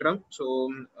spectrum. So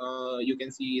you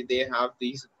can see they have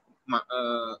these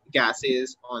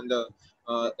gases on the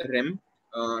rim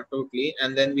totally.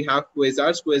 And then we have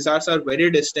quasars. Quasars are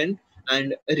very distant,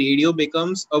 and radio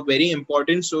becomes a very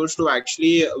important source to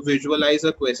actually visualize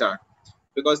a quasar,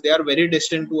 because they are very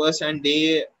distant to us and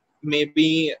they may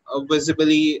be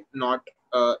visibly not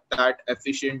that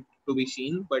efficient to be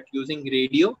seen, but using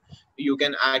radio you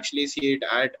can actually see it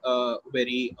at a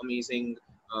very amazing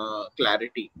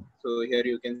clarity. So here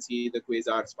you can see the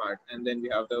quasars part, and then we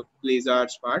have the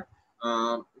blazars part,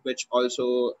 which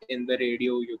also in the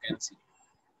radio you can see.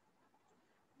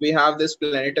 We have this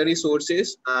planetary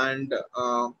sources and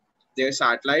their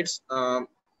satellites.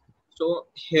 So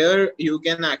here you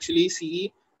can actually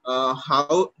see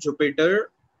how Jupiter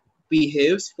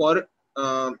behaves for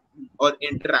or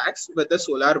interacts with the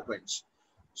solar winds.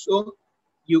 So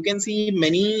you can see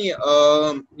many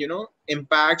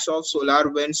impacts of solar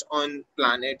winds on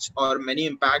planets, or many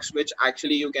impacts which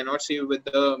actually you cannot see with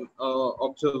the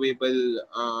observable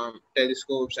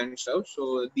telescopes and stuff.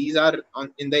 So these are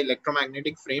in the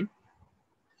electromagnetic frame.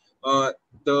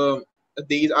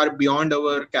 These are beyond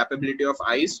our capability of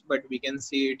eyes, but we can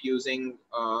see it using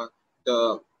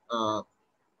the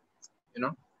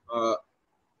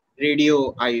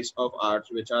radio eyes of ours,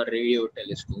 which are radio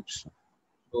telescopes.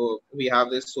 So we have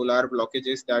this solar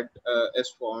blockages that is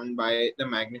formed by the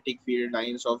magnetic field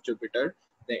lines of Jupiter,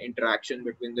 the interaction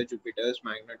between the Jupiter's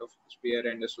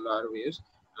magnetosphere and the solar waves,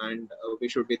 and we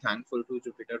should be thankful to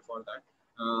Jupiter for that.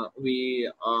 We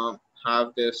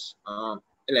have this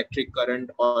electric current,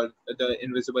 or the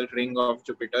invisible ring of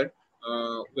Jupiter,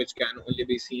 which can only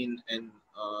be seen in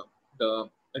the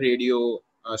radio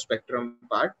spectrum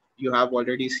part. You have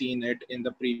already seen it in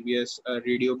the previous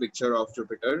radio picture of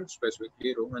Jupiter.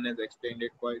 Specifically, Rohan has explained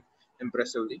it quite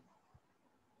impressively.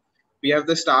 We have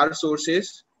the star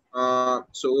sources.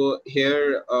 So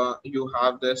here you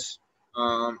have this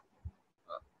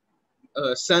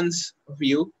sun's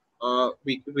view,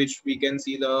 which we can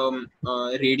see the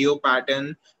radio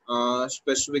pattern,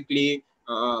 specifically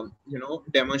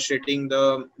demonstrating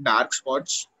the dark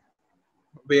spots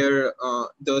where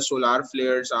the solar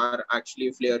flares are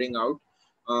actually flaring out.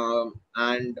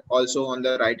 And also on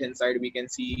the right hand side we can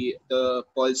see the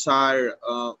pulsar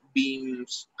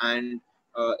beams and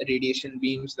radiation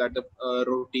beams, that the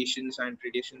rotations and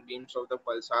radiation beams of the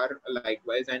pulsar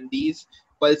likewise. And these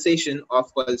pulsation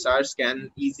of pulsars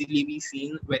can easily be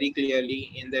seen very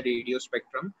clearly in the radio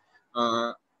spectrum.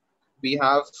 We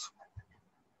have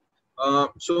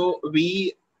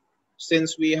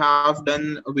since we have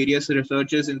done various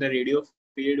researches in the radio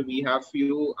field, we have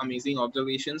few amazing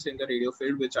observations in the radio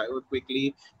field, which I would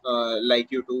quickly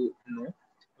like you to know.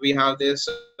 We have this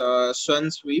sun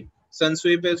sweep. Sun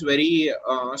sweep is very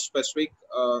specific.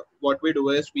 What we do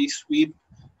is we sweep,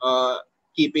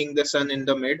 keeping the sun in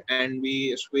the mid, and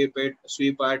we sweep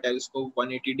our telescope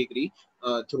 180 degree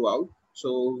throughout.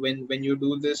 So when you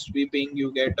do this sweeping,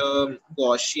 you get a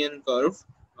Gaussian curve,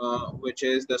 which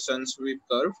is the sun sweep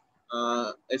curve.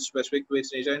 It's specific to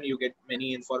its nature, and you get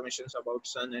many informations about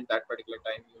sun at that particular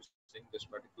time using this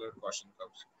particular Gaussian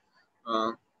curves.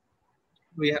 Uh,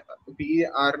 we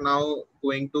are now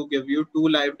going to give you two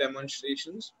live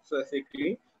demonstrations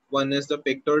specifically. One is the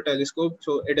Pictor telescope.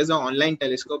 So it is an online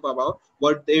telescope. About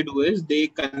what they do is they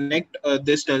connect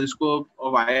this telescope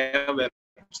via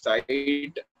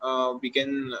website. We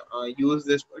can use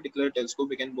this particular telescope.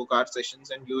 We can book our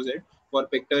sessions and use it. For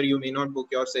Pictor, you may not book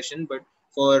your session, but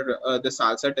for the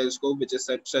Salsa telescope, which is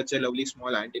such a lovely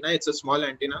small antenna. It's a small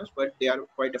antennas, but they are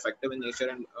quite effective in nature,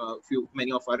 and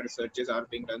many of our researches are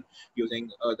being done using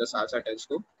the Salsa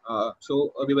telescope.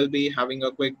 So we will be having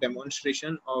a quick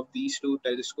demonstration of these two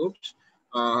telescopes,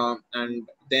 and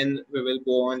then we will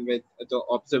go on with the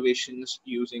observations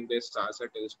using this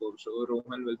Salsa telescope. So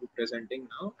Rohan will be presenting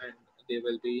now, and they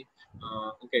will be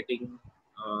uh,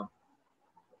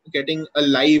 getting a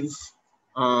live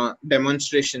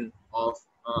demonstration of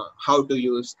how to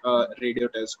use a radio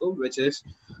telescope, which is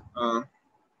uh,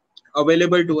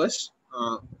 available to us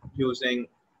using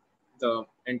the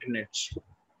internet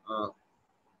uh,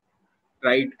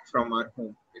 right from our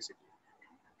home, basically.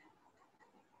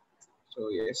 So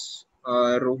yes,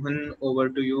 Rohan, over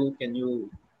to you. Can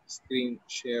you screen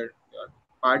share your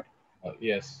part?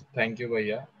 Yes, thank you,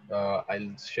 Bhaiya.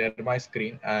 I'll share my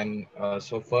screen. And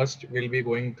so first we'll be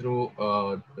going through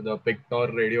the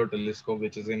Pictor radio telescope,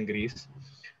 which is in Greece.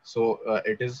 So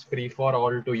it is free for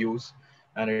all to use,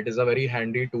 and it is a very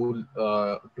handy tool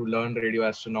to learn radio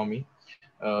astronomy.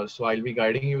 So I'll be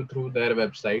guiding you through their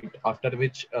website, after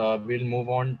which we'll move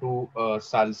on to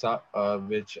Salsa,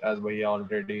 which, as Bhaiya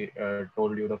already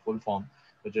told you the full form,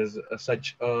 which is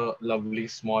such a lovely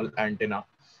small antenna.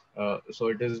 So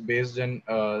it is based in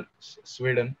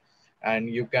Sweden, and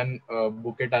you can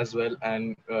book it as well.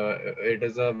 And it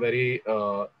is a very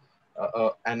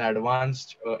an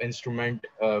advanced instrument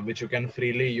which you can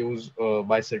freely use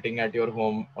by sitting at your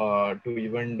home to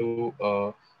even do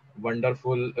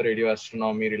wonderful radio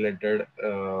astronomy related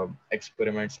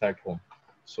experiments at home.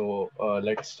 So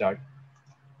let's start.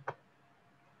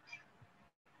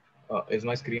 Is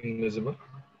my screen visible?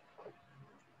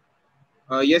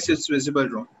 Yes, it's visible,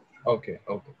 Rohan. Okay.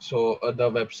 So the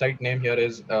website name here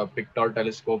is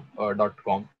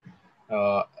pictortelescope.com.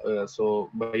 So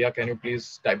Bhaiya, can you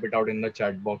please type it out in the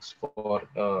chat box for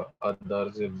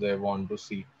others if they want to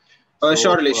see? So,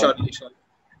 Surely.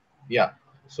 Yeah,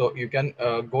 so you can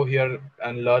go here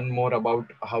and learn more about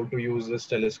how to use this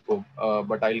telescope,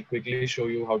 but I'll quickly show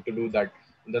you how to do that.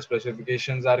 The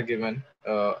specifications are given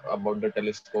about the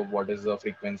telescope, what is the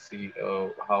frequency,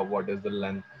 what is the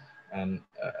length, and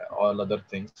all other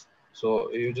things.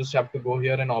 So you just have to go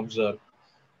here and observe,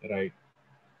 right?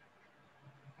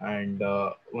 And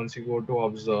once you go to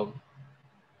observe,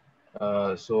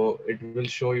 so it will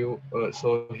show you.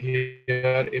 So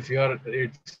here, if you are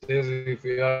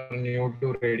new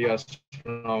to radio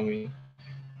astronomy,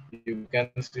 you can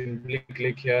simply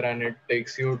click here and it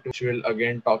takes you to which will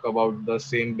again talk about the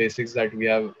same basics that we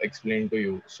have explained to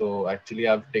you. So actually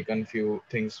I've taken few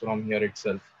things from here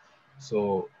itself.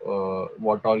 So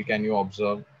what all can you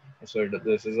observe? So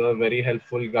this is a very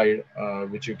helpful guide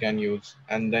which you can use.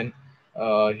 And then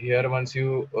here, once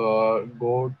you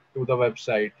go to the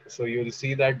website, so you'll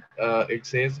see that it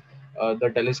says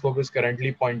the telescope is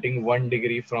currently pointing 1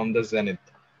 degree from the zenith.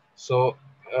 So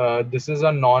this is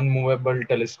a non-movable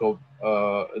telescope.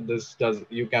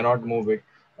 You cannot move it.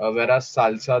 Whereas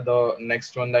Salsa, the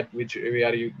next one that which we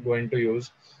are going to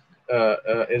use,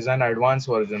 is an advanced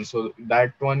version. So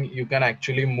that one you can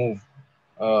actually move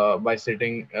by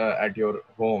sitting at your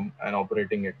home and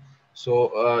operating it.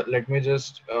 So let me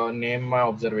just name my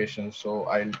observations. So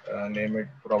I'll name it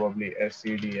probably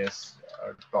SEDS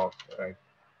talk, right?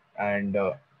 And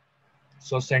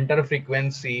so center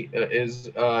frequency is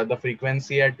the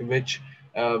frequency at which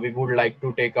we would like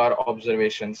to take our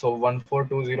observation. So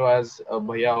 1420, as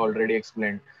Bhaiya already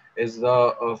explained, is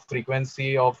the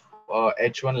frequency of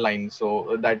H1 line.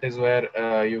 So that is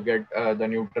where you get the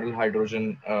neutral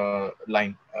hydrogen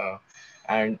line.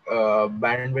 And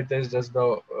bandwidth is just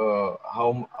the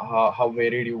how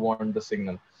varied you want the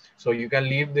signal. So you can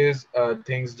leave these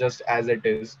things just as it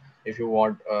is if you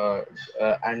want,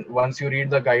 and once you read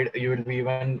the guide, you will be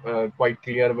even quite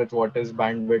clear with what is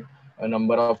bandwidth, a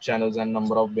number of channels and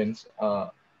number of bins.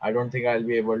 I don't think I'll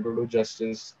be able to do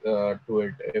justice to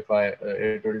it if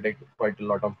it will take quite a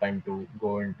lot of time to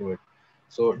go into it.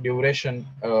 So duration,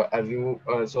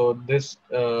 so this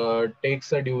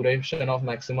takes a duration of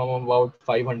maximum about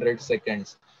 500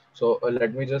 seconds. So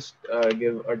let me just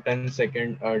give a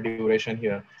 10-second duration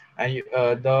here. And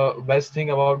the best thing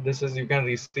about this is you can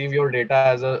receive your data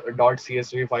as a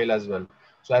 .csv file as well.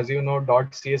 So as you know,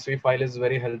 .csv file is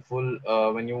very helpful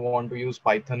when you want to use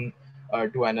Python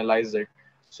to analyze it.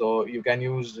 So you can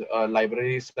use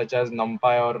libraries such as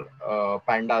NumPy or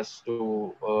Pandas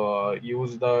to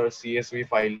use the CSV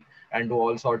file and do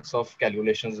all sorts of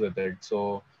calculations with it.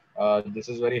 So this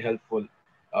is very helpful.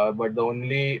 But the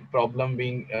only problem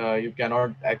being you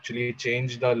cannot actually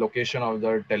change the location of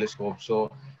the telescope.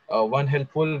 So one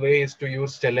helpful way is to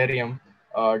use Stellarium,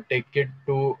 take it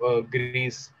to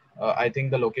Greece. I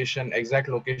think the location, exact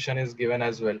location is given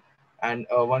as well. And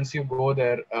once you go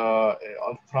there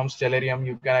from Stellarium,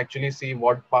 you can actually see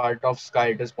what part of sky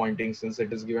it is pointing, since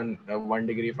it is given 1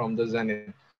 degree from the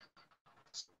zenith.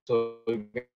 So you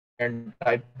can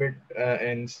type it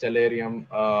in Stellarium,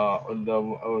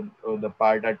 the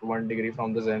part at 1 degree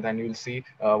from the zenith, and you will see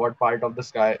what part of the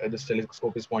sky this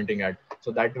telescope is pointing at.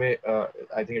 So that way,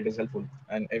 I think it is helpful.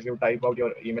 And if you type out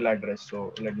your email address,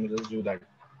 so let me just do that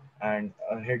and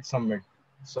hit submit.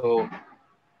 So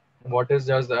what is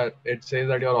just that it says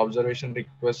that your observation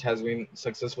request has been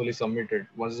successfully submitted.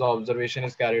 Once the observation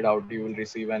is carried out, you will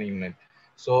receive an email.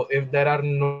 So if there are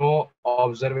no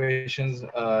observations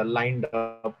lined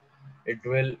up, it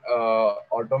will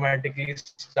automatically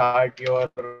start your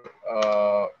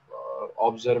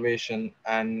observation,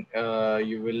 and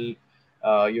you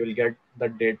will get the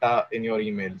data in your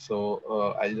email.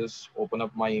 So I'll just open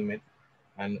up my email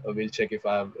and we'll check if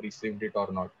I have received it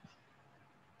or not.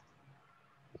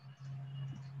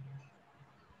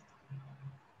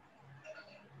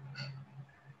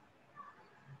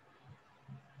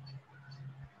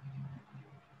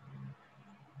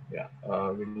 Yeah,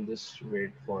 we'll just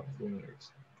wait for a few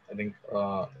minutes. I think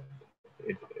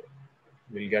it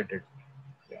will get it.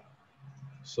 Yeah.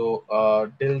 So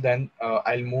till then,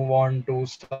 I'll move on to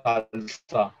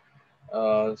Salsa.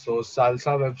 So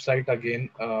Salsa website again.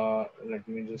 Let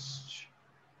me just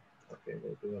okay, go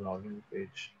to the login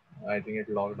page. I think it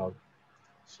logged out.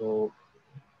 So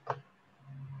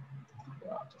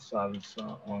yeah,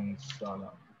 Salsa on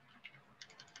Sala.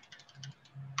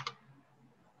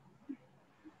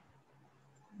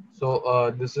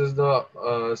 So this is the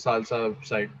Salsa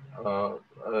website.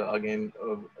 Again,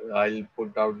 I'll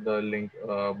put out the link,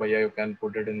 but yeah, you can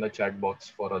put it in the chat box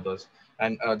for others.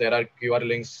 And there are QR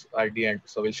links at the end,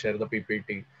 so we'll share the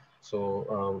PPT.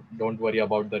 So don't worry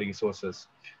about the resources.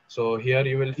 So here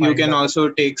you will find. You can also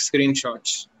take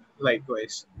screenshots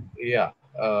likewise. Yeah.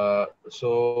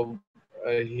 So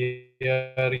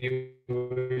here you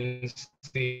will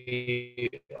see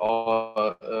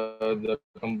the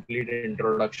complete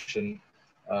introduction.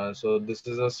 So this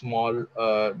is a small,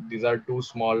 these are two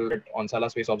small on Sala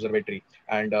Space Observatory,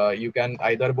 and you can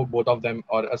either book both of them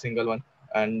or a single one,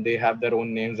 and they have their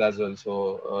own names as well.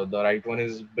 So the right one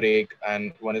is Break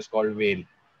and one is called Whale.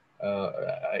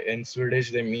 In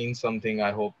Swedish, they mean something,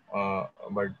 I hope,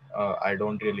 but I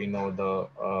don't really know the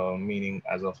meaning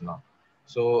as of now.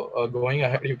 So going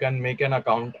ahead, you can make an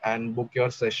account and book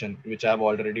your session, which I've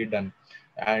already done.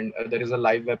 And there is a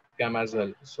live webcam as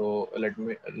well. So let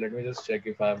me just check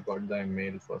if I've got the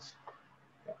email first.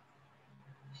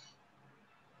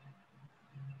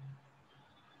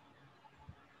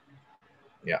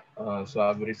 Yeah, so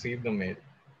I've received the mail.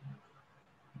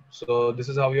 So this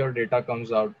is how your data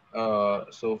comes out.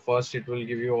 So first it will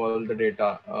give you all the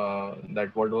data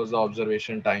that what was the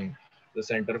observation time. The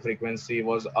center frequency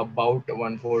was about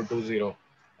 1420,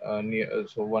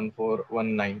 so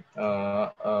 1419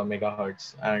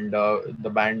 megahertz, and the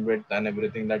bandwidth and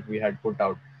everything that we had put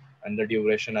out, and the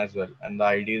duration as well, and the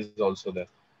ID is also there.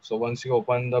 So once you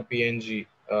open the PNG,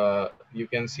 you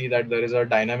can see that there is a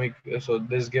dynamic. So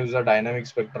this gives a dynamic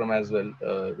spectrum as well,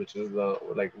 which is the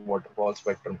like waterfall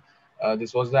spectrum.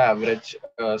 This was the average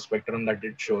spectrum that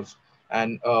it shows.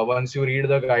 And once you read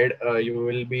the guide, you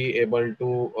will be able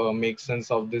to make sense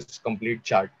of this complete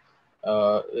chart.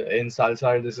 In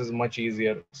Salsa, this is much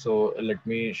easier. So let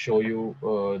me show you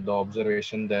the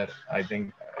observation there. I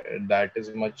think that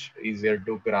is much easier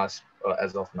to grasp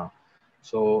as of now.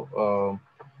 So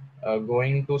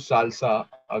going to Salsa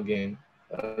again.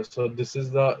 So this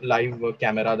is the live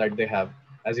camera that they have.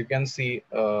 As you can see,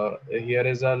 here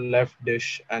is a left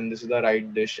dish and this is the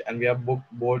right dish, and we have booked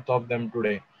both of them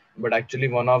today. But actually,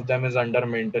 one of them is under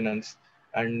maintenance,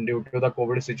 and due to the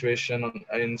COVID situation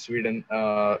in Sweden,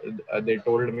 they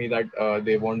told me that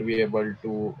they won't be able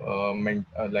to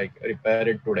like repair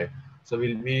it today. So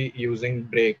we'll be using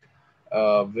Break,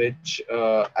 which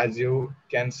as you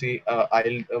can see,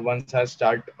 I'll once I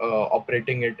start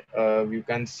operating it, you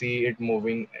can see it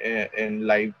moving in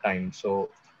live time. So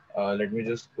Let me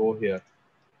just go here.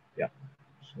 Yeah.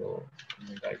 So let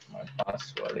me type my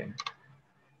password in.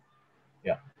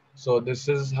 Yeah. So this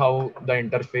is how the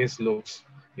interface looks.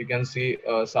 You can see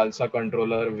salsa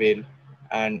controller whale,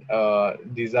 and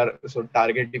these are, so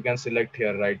target you can select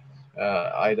here, right?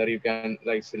 Either you can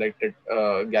like select it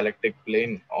galactic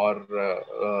plane, or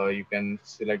you can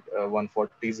select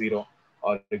 140,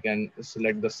 or you can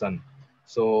select the sun.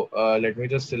 So let me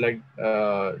just select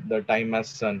the time as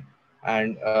sun,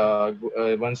 and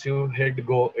once you hit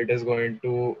go, it is going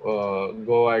to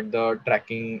go at the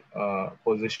tracking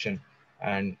position,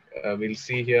 and we'll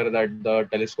see here that the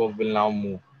telescope will now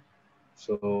move.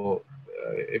 So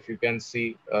if you can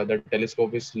see, the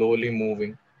telescope is slowly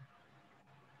moving.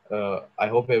 I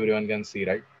hope everyone can see,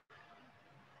 right?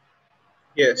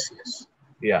 Yes, yes.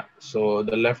 Yeah. So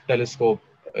the left telescope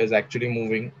is actually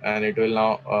moving, and it will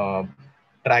now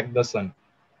track the sun,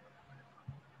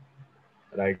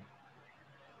 right?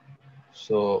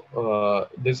 So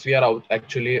this we are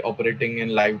actually operating in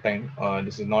live time.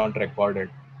 This is not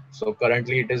recorded. So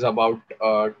currently it is about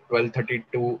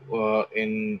 12:32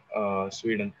 in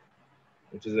Sweden,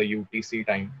 which is the UTC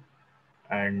time.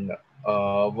 And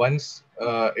once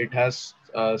it has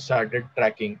started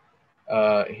tracking,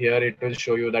 here it will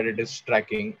show you that it is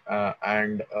tracking,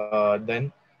 and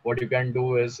then what you can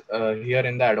do is, here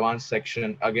in the advanced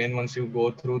section, again, once you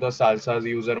go through the salsa's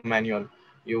user manual,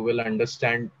 you will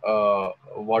understand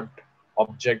what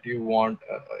object you want.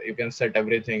 You can set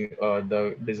everything,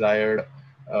 the desired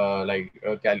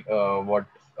what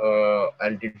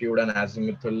altitude and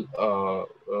azimuthal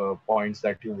points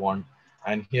that you want.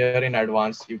 And here in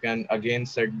advanced, you can again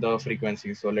set the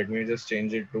frequency. So let me just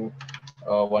change it to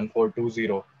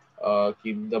 1420.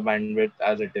 Keep the bandwidth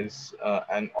as it is,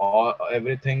 and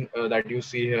everything that you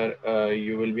see here,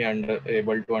 you will be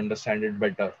able to understand it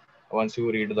better once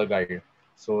you read the guide.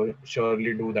 So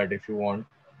surely do that if you want.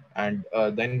 And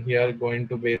then here, going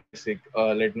to basic,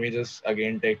 let me just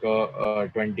again take a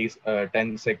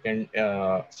 10-second.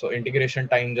 So integration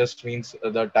time just means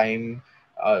the time,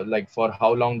 like for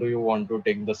how long do you want to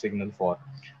take the signal for.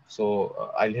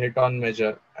 So I'll hit on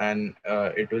measure, and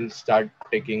it will start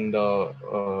taking the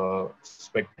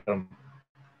spectrum.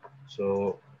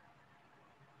 So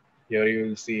here you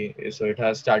will see, so it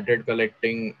has started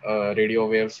collecting radio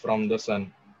waves from the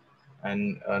sun,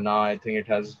 and now I think it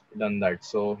has done that.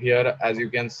 So here, as you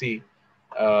can see,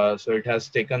 so it has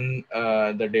taken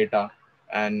the data,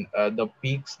 and the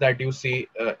peaks that you see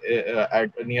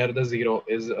at near the zero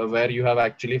is where you have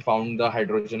actually found the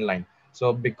hydrogen line.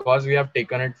 So because we have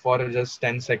taken it for just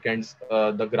 10 seconds,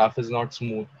 the graph is not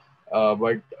smooth.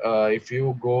 But if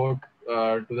you go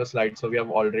to the slide, so we have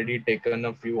already taken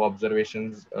a few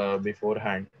observations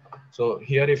beforehand. So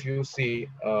here, if you see,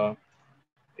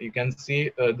 you can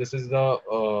see this is the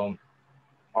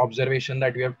observation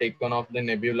that we have taken of the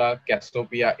nebula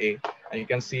Cassiopeia A, and you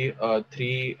can see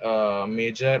three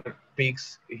major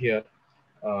peaks here.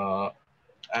 Uh,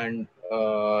 and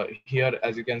here,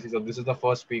 as you can see, so this is the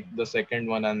first peak, the second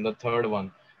one, and the third one.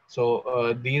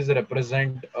 So these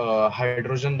represent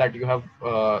hydrogen that you have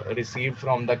received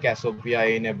from the Cassiopeia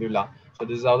A nebula. So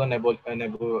this is how the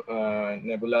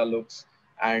nebula looks.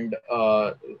 And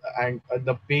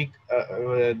the peak,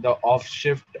 the off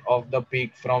shift of the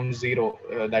peak from zero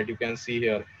that you can see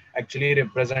here actually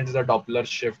represents the Doppler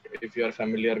shift, if you are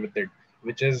familiar with it,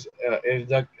 which is if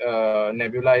the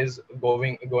nebula is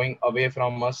going away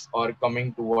from us or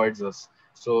coming towards us.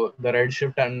 So the red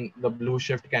shift and the blue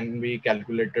shift can be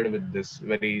calculated with this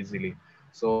very easily.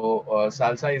 So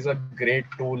salsa is a great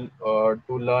tool to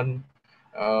learn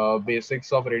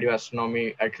basics of radio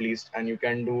astronomy at least, and you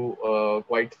can do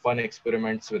quite fun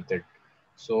experiments with it.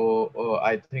 So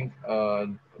I think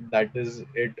that is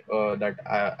it that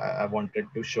I wanted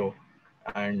to show.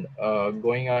 And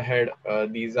going ahead,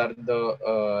 these are the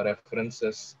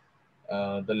references,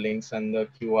 the links and the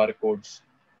QR codes.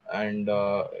 And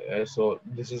so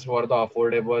this is for the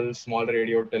affordable small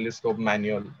radio telescope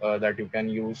manual that you can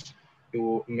use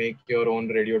to make your own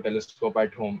radio telescope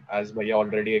at home. As Bhaiya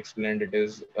already explained, it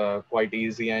is quite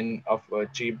easy and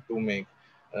cheap to make.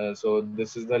 So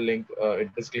this is the link,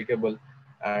 it is clickable.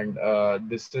 And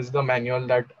this is the manual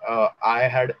that I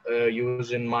had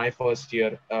used in my first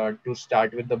year to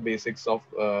start with the basics of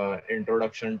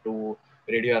introduction to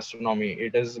radio astronomy.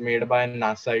 It is made by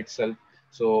NASA itself,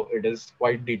 so it is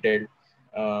quite detailed.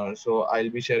 So I'll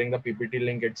be sharing the PPT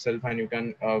link itself, and you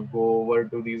can go over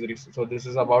to these. So this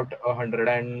is about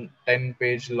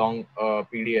 110-page long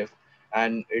PDF,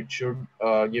 and it should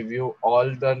give you all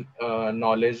the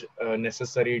knowledge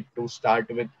necessary to start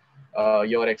with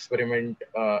your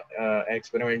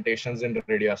experimentations in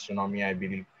radio astronomy, I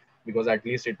believe. because at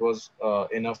least it was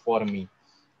enough for me.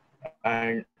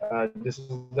 And this is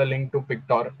the link to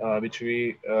Pictor, which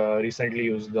we recently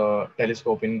used the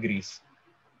telescope in Greece.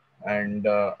 And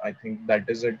I think that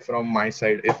is it from my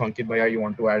side. If Ankit Bhaiya, you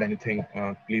want to add anything,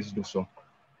 please do so.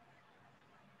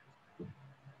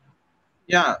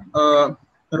 Yeah,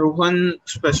 Rohan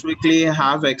specifically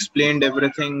have explained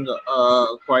everything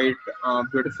quite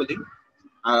beautifully.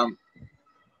 Um,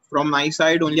 from my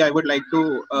side only, I would like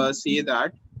to say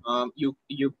that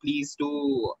you please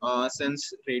do,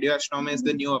 since radio astronomy is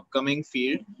the new upcoming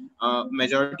field,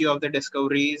 majority of the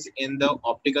discoveries in the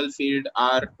optical field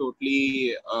are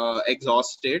totally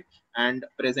exhausted, and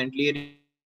presently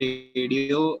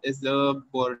radio is the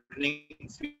burning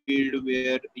field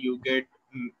where you get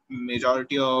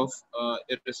majority of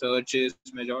researches,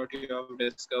 majority of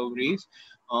discoveries,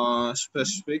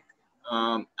 specific,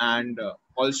 and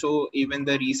also even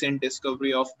the recent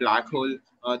discovery of black hole,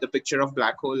 the picture of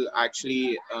black hole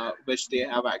actually, which they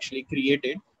have actually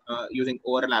created using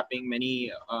overlapping many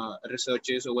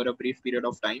researches over a brief period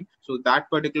of time. So that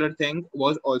particular thing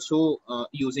was also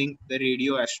using the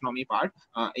radio astronomy part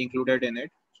included in it.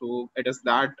 So it is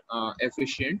that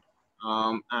efficient.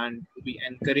 And we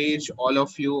encourage all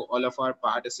of you, all of our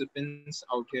participants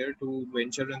out here, to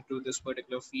venture into this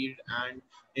particular field and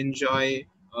enjoy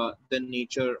the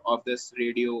nature of this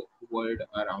radio world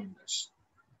around us.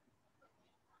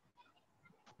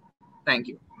 Thank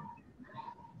you.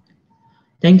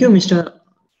 Thank you, Mr.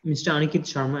 Ankit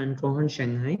Sharma and Rohan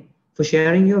Sanghai, for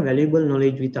sharing your valuable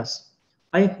knowledge with us.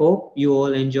 I hope you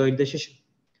all enjoyed the session.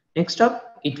 Next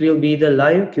up, it will be the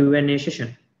live Q&A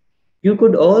session. You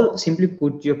could all simply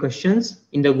put your questions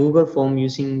in the Google form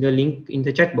using the link in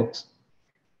the chat box.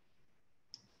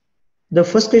 The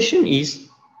first question is,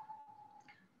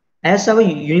 as our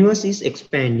universe is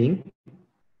expanding,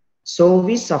 so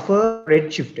we suffer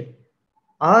redshift.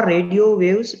 Are radio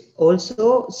waves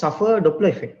also suffer Doppler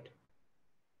effect?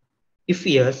 If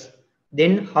yes,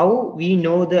 then how we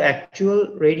know the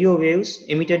actual radio waves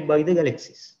emitted by the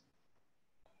galaxies?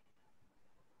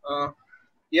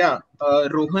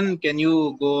 Rohan, can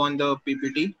you go on the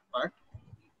PPT part?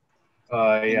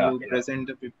 Yeah. Can you present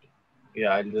the PPT?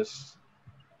 Yeah, I'll just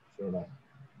show that.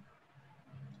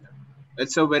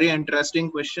 It's a very interesting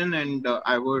question, and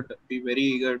I would be very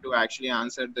eager to actually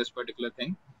answer this particular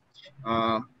thing.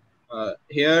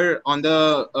 Here on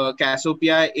the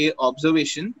Cassiopeia A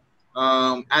observation,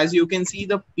 as you can see,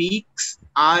 the peaks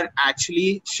are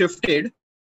actually shifted.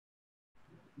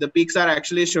 The peaks are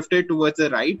actually shifted towards the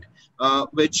right,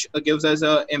 which gives us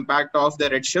an impact of the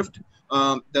red shift.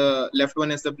 The left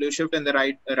one is the blue shift, and the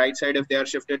right side, if they are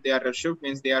shifted, they are red shift,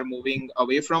 means they are moving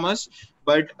away from us.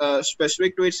 But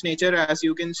specific to its nature, as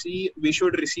you can see, we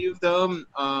should receive the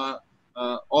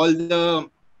all the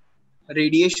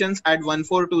radiations at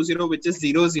 1420, which is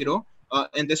 00,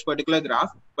 in this particular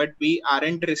graph, but we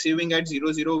aren't receiving at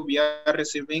 00, we are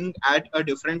receiving at a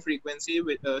different frequency.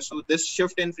 So this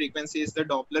shift in frequency is the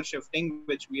Doppler shifting,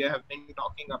 which we have been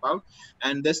talking about,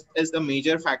 and this is the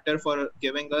major factor for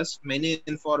giving us many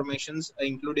informations,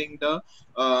 including the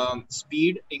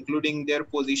speed, including their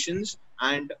positions,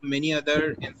 and many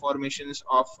other informations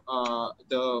of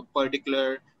the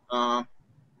particular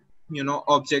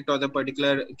object or the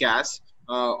particular gas,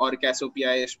 or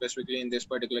Cassiopeia, specifically in this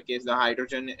particular case, the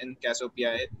hydrogen in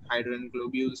Cassiopeia, hydrogen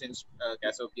globules in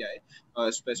Cassiopeia,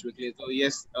 specifically. So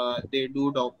yes, they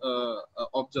do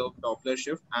observe Doppler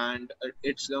shift, and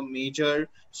it's the major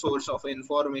source of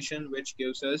information which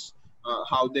gives us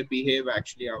how they behave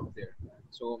actually out there.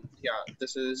 So yeah,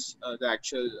 this is the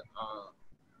actual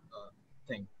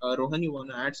thing. Rohan, you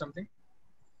want to add something?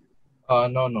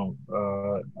 No.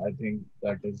 I think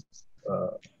that is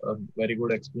a very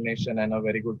good explanation and a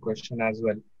very good question as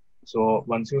well. So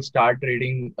once you start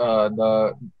reading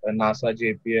the NASA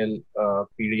JPL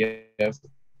PDF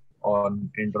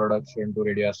on Introduction to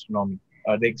Radio Astronomy,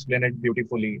 they explain it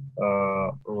beautifully,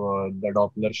 the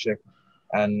Doppler shift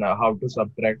and how to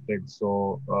subtract it.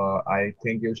 So I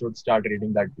think you should start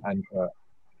reading that, and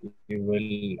you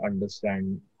will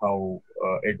understand how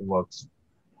it works.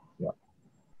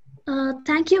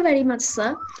 Thank you very much,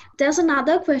 sir. There's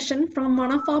another question from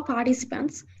one of our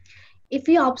participants. If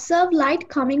we observe light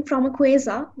coming from a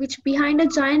quasar, which behind a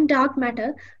giant dark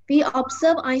matter, we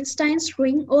observe Einstein's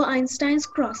ring or Einstein's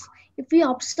cross. If we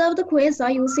observe the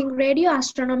quasar using radio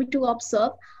astronomy to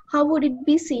observe, how would it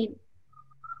be seen?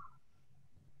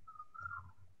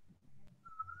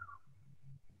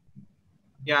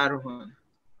 Yeah, Rohan.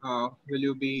 Will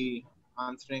you be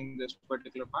answering this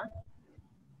particular part?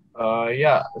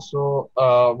 Yeah, so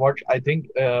what I think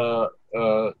the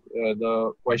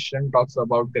question talks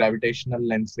about gravitational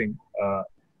lensing.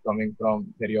 coming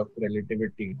from theory of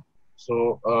relativity.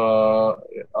 So,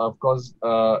 of course,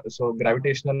 so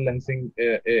gravitational lensing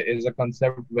is a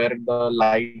concept where the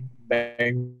light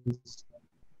bends,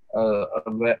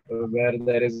 where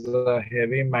there is a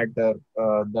heavy matter.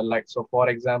 The light. So, for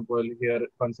example, here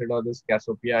consider this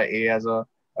Cassiopeia A as a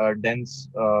dense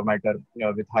matter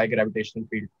with high gravitational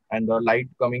field, and the light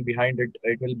coming behind it,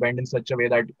 it will bend in such a way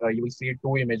that you will see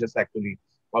two images actually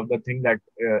of the thing that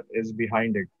is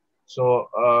behind it. So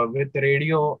with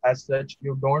radio as such,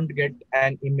 you don't get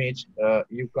an image,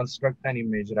 you construct an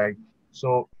image, right?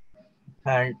 So,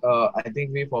 and I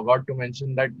think we forgot to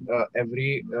mention that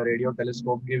every radio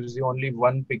telescope gives you only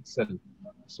one pixel.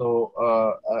 So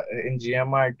in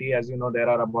GMRT, as you know, there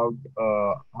are about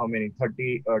how many?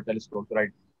 30 telescopes,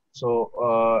 right?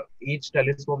 So each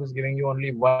telescope is giving you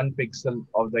only one pixel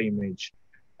of the image.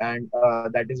 And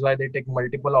that is why they take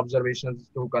multiple observations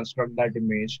to construct that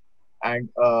image. And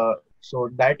so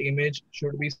that image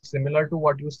should be similar to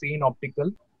what you see in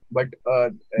optical, but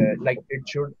like it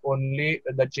should only,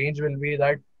 the change will be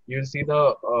that you'll see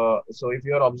the so if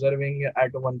you are observing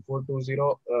at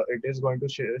 1420, it is going to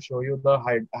show you the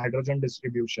hydrogen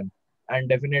distribution, and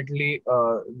definitely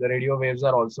the radio waves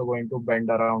are also going to bend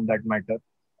around that matter,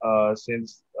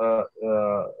 since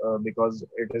because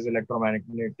it is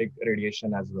electromagnetic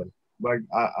radiation as well. But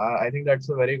I think that's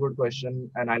a very good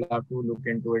question, and I'll have to look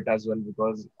into it as well,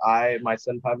 because I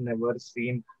myself have never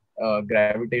seen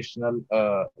gravitationally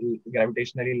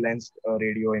lensed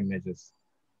radio images.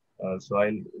 So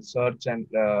I'll search and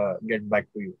get back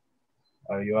to you.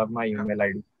 You have my email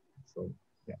ID. So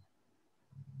yeah.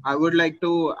 I would like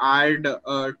to add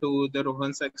to the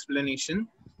Rohan's explanation.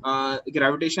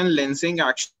 Gravitational lensing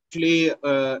actually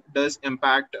does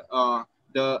impact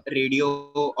the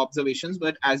radio observations,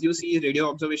 but as you see, radio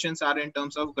observations are in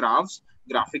terms of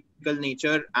graphical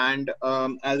nature, and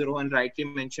as Rohan rightly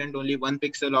mentioned, only one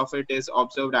pixel of it is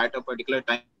observed at a particular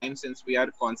time, since we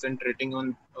are concentrating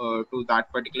on to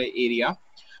that particular area.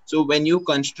 So when you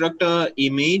construct a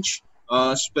image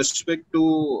specific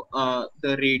to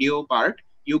the radio part,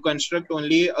 you construct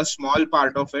only a small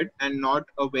part of it and not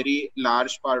a very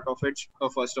large part of it,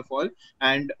 first of all.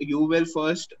 And you will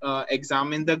first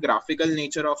examine the graphical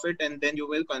nature of it, and then you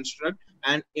will construct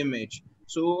an image.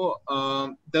 So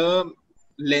the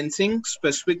lensing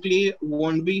specifically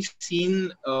won't be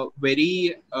seen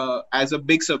very as a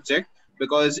big subject,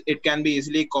 because it can be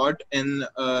easily caught in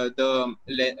the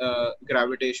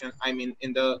gravitation, I mean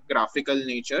in the graphical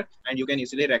nature, and you can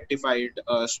easily rectify it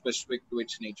specific to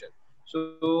its nature.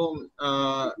 So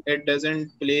it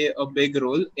doesn't play a big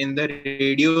role in the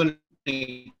radio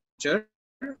nature,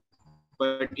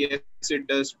 but yes, it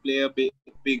does play a big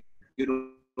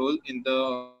role in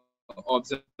the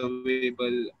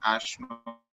observable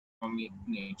astronomy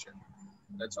nature.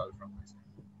 That's all from my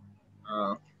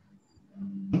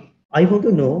side. I want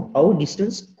to know how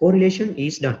distance correlation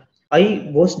is done. I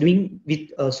was doing with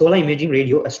solar imaging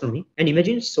radio astronomy and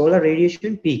imagine solar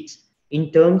radiation peaks in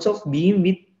terms of beam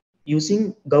width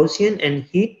using Gaussian and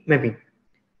heat mapping.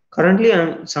 Currently,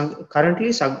 I'm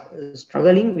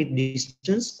struggling with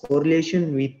distance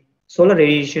correlation with solar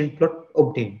radiation plot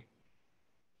obtained.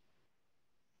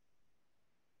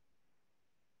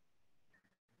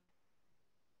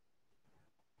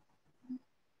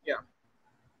 Yeah.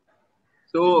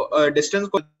 So distance,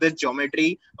 the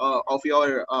geometry of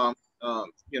your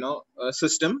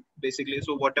system, basically.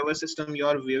 So whatever system you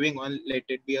are viewing on, let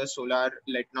it be a solar,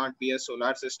 let not be a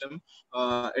solar system,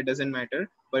 it doesn't matter,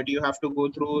 but you have to go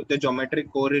through the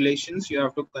geometric correlations. You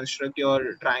have to construct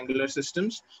your triangular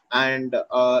systems, and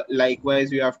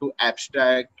likewise you have to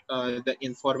abstract the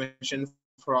information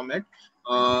from it.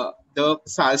 The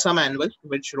SLTC manual,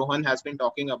 which Rohan has been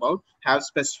talking about, have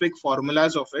specific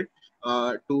formulas of it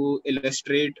to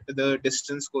illustrate the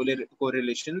distance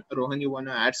correlation. Rohan, you want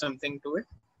to add something to it?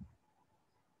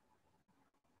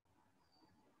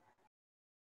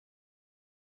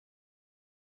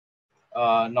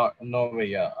 No way.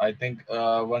 Yeah, I think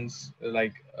once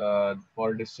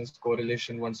for distance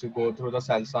correlation, once you go through the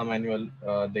SLTC manual,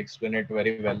 they explain it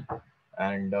very well,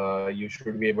 and you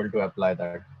should be able to apply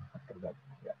that after that.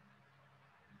 Yeah.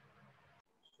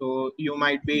 So you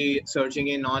might be searching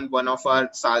in on one of our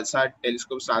SLTC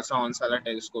telescope, SLTC on-solar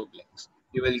telescope links.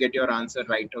 You will get your answer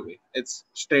right away. It's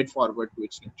straightforward to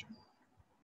its nature.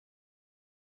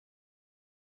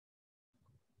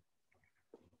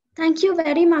 Thank you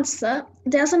very much, sir.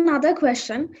 There's another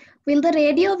question. Will the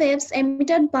radio waves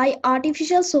emitted by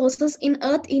artificial sources in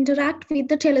Earth interact with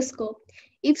the telescope?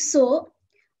 If so,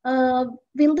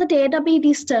 will the data be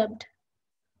disturbed?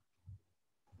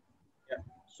 Yeah.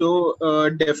 So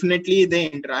definitely they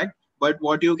interact, But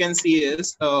what you can see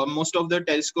is most of the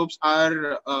telescopes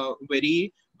are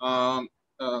very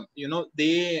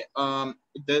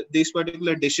these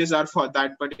particular dishes are for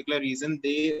that particular reason.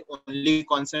 They only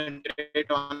concentrate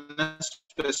on a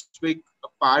specific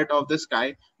part of the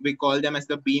sky. We call them as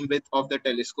the beam width of the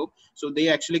telescope. So they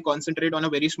actually concentrate on a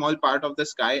very small part of the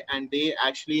sky, and they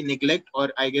actually neglect,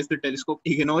 or I guess the telescope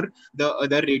ignore the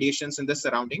other radiations in the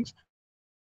surroundings.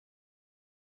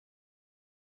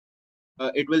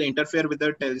 It will interfere with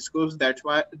the telescopes. That's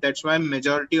why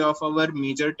majority of our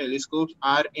major telescopes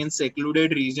are in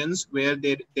secluded regions where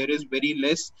there is very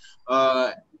less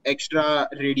extra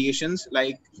radiations,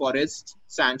 like forests,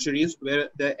 sanctuaries, where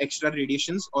the extra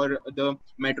radiations or the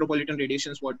metropolitan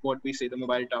radiations, what we say, the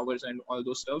mobile towers and all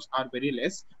those stuffs, are very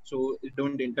less, so it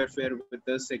don't interfere with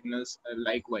the signals.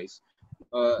 Likewise,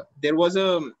 there was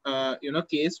a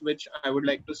case which I would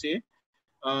like to say.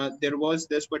 There was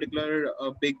this particular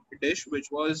big dish which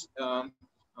was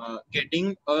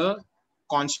getting a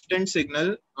constant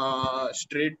signal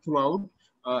straight throughout.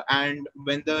 And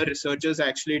when the researchers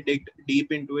actually digged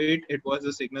deep into it, it was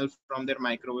a signal from their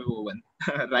microwave oven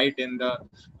right in the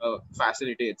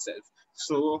facility itself.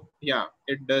 So yeah,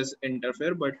 it does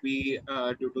interfere, but we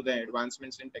due to the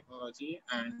advancements in technology,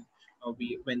 and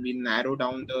when we narrow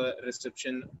down the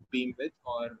reception beam width,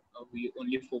 or we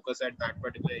only focus at that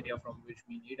particular area from which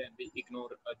we need, and we ignore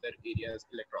other areas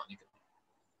electronically.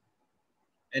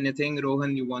 Anything,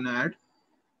 Rohan, you want to add?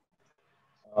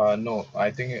 No,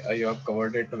 I think you have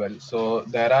covered it well. So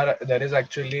there is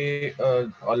actually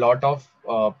a lot of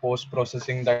post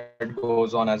processing that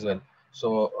goes on as well.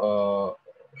 So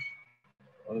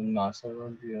NASA.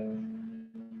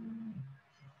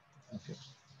 Okay.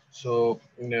 So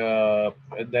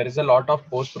there is a lot of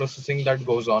post processing that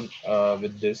goes on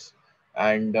with this,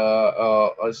 and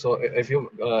also if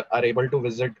you are able to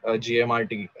visit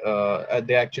GMRT,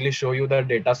 they actually show you the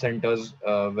data centers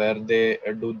where they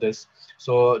do this.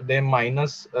 So they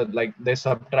minus like they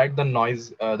subtract the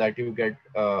noise that you get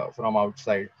from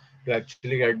outside to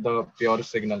actually get the pure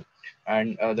signal.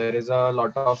 And there is a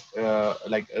lot of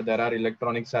there are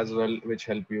electronics as well which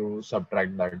help you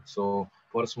subtract that. So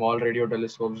for small radio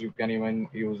telescopes, you can even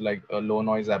use like low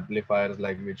noise amplifiers,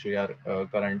 like which we are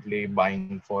currently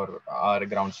buying for our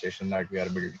ground station that we are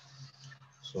building.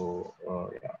 So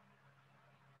yeah.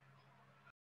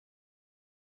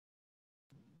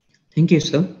 Thank you,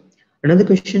 sir. Another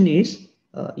question is,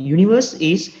 universe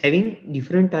is having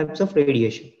different types of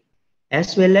radiation,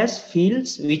 as well as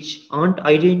fields which aren't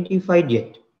identified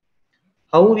yet.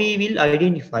 How we will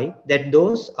identify that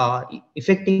those are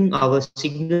affecting our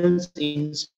signals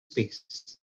in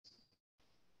space?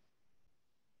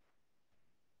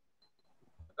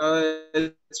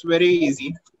 It's very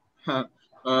easy.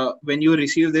 When you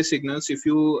receive the signals, if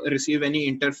you receive any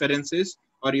interferences,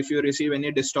 or if you receive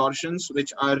any distortions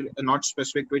which are not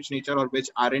specific to its nature, or which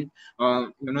aren't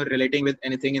relating with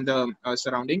anything in the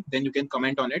surrounding, then you can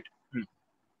comment on it.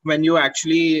 When you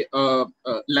actually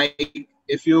like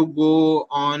if you go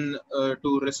on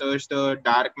to research the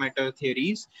dark matter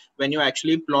theories, when you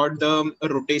actually plot the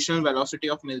rotational velocity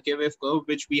of Milky Way curve,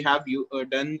 which we have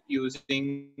done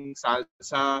using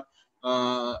SLTC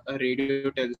radio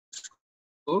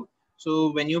telescope.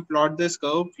 So when you plot this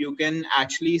curve, you can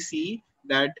actually see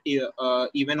that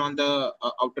even on the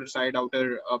outer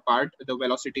part, the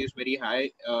velocity is very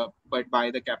high, but by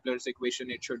the Kepler's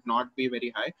equation, it should not be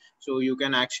very high. So you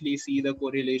can actually see the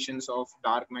correlations of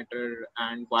dark matter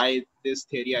and why this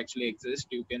theory actually exists.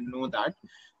 You can know that.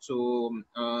 So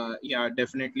yeah,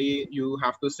 definitely you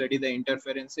have to study the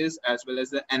interferences as well as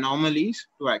the anomalies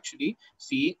to actually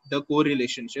see the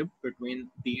correlationship between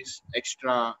these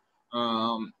extra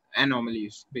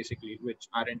anomalies, basically, which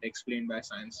aren't explained by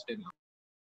science till now.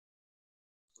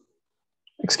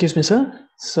 Excuse me, sir.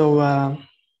 So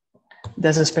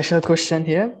there's a special question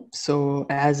here. So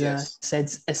as Yes.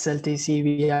 Seds SLTC,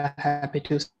 we are happy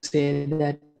to say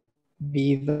that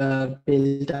we've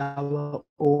built our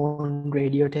own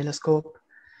radio telescope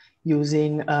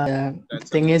using the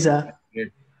thing is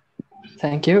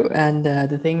thank you. And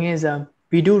the thing is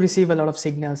we do receive a lot of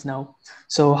signals now.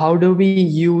 So how do we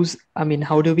use,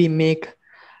 how do we make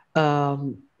a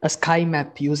sky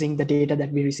map using the data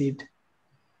that we received?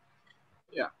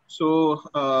 Yeah, so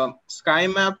sky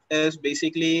map is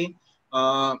basically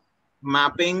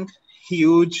mapping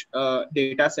huge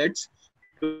data sets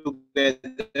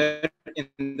together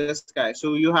in the sky.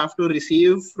 So you have to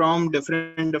receive from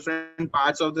different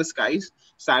parts of the skies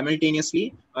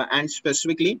simultaneously, and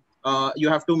specifically you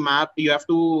have to map, you have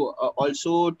to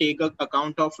also take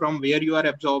account of from where you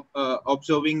are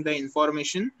observing the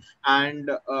information, and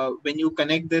when you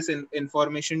connect this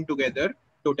information together,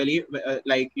 totally,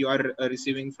 like you are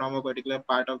receiving from a particular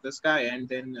part of the sky, and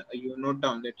then you note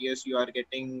down that yes, you are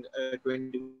getting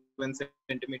 21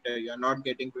 centimeter, you are not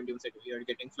getting 21 centimeter, you are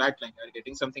getting flat line, you are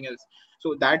getting something else.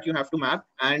 So that you have to map,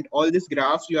 and all these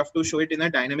graphs you have to show it in a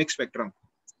dynamic spectrum.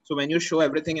 So when you show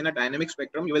everything in a dynamic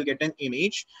spectrum, you will get an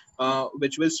image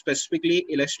which will specifically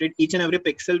illustrate, each and every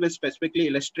pixel will specifically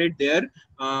illustrate their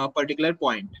particular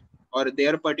point or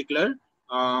their particular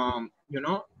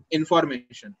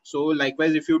information. So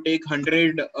likewise, if you take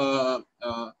 100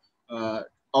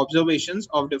 observations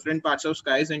of different parts of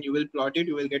skies and you will plot it,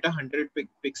 you will get a 100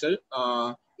 pixel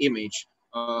image.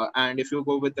 And if you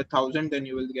go with the 1000, then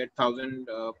you will get 1000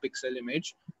 pixel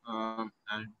image.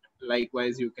 And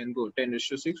likewise, you can go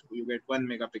 10⁶, you get 1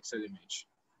 megapixel image.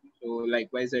 So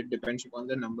likewise, it depends upon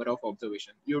the number of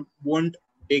observations. You won't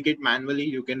take it manually.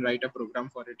 You can write a program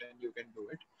for it and you can do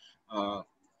it.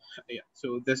 Yeah.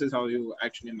 So this is how you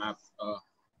actually map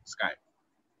sky.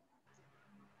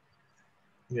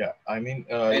 Yeah, I mean,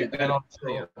 you can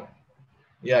also,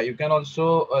 you can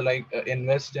also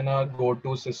invest in a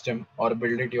go-to system or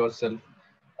build it yourself.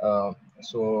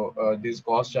 So these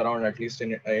cost around, at least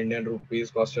in Indian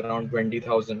rupees, cost around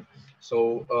 20,000.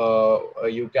 So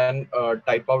you can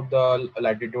type out the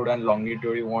latitude and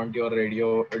longitude you want your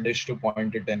radio dish to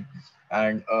point it in,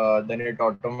 and then it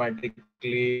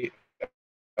automatically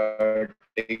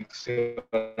takes your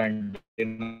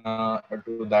antenna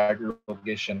to that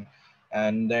location,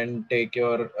 and then take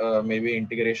your maybe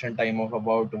integration time of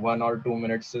about 1 or 2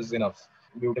 minutes is enough.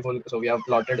 Beautiful. So we have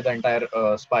plotted the entire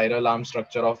spiral arm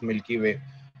structure of Milky Way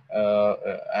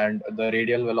and the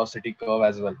radial velocity curve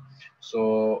as well.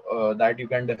 So that you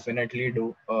can definitely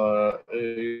do.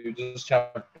 You just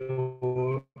have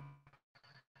to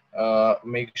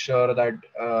make sure that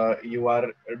you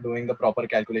are doing the proper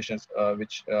calculations,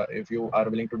 which if you are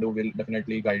willing to do, will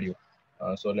definitely guide you.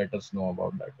 So let us know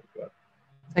about that.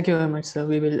 Thank you very much, sir.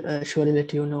 We will surely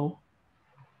let you know.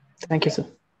 Thank you, sir.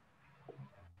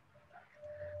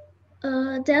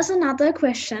 There's another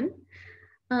question.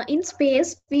 In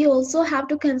space, we also have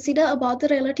to consider about the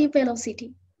relative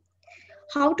velocity.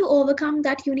 How to overcome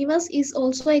that universe is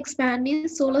also expanding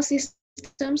solar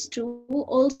systems too.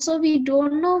 Also, we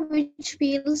don't know which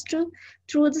fields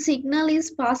through the signal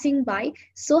is passing by.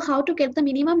 So how to get the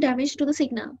minimum damage to the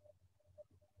signal?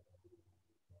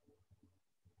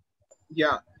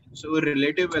 Yeah. So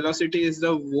relative velocity is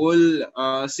the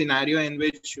whole scenario in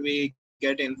which we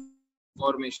get information.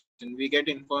 We get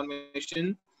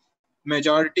information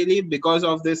majorly because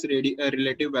of this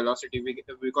relative velocity.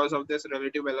 Because of this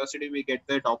relative velocity, we get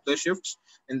the Doppler shifts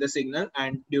in the signal,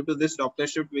 and due to this Doppler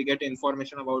shift, we get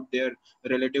information about their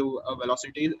relative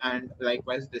velocities and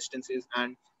likewise distances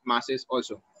and masses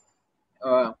also.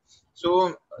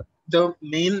 So the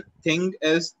main thing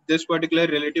is this particular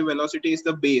relative velocity is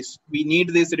the base. We need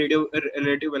this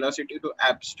relative velocity to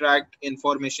abstract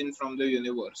information from the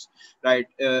universe, right?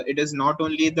 It is not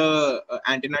only the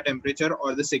antenna temperature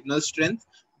or the signal strength,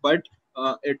 but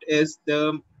it is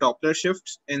the Doppler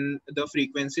shifts in the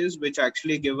frequencies which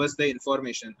actually give us the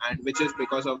information, and which is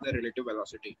because of the relative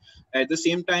velocity. At the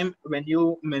same time, when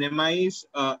you minimize,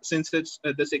 since it's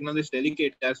the signal is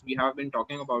delicate, as we have been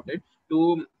talking about it,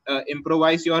 to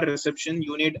improvise your reception,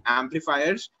 you need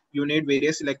amplifiers, you need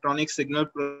various electronic signal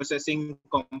processing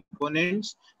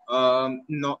components,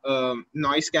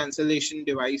 noise cancellation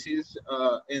devices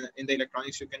in the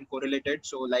electronics. You can correlate it.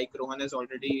 So like Rohan has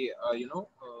already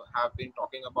have been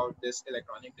talking about this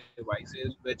electronic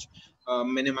devices which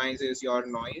minimizes your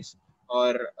noise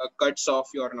or cuts off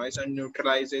your noise and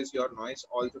neutralizes your noise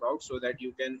all throughout, so that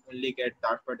you can only get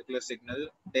that particular signal,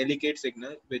 delicate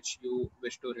signal, which you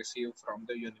wish to receive from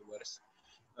the universe.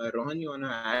 Rohan, you want to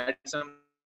add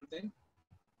something?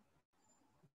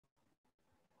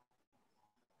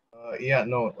 Yeah,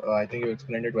 no, I think you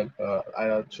explained it well.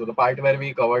 So the part where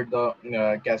we covered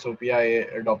the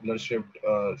Cassiopeia Doppler shift,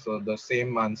 so the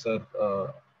same answer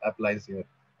applies here.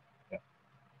 Yeah.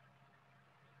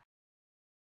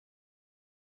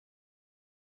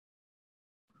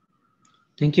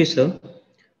 Thank you, sir.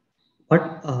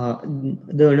 But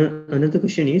another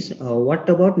question is, what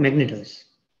about magnetars?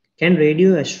 Can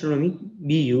radio astronomy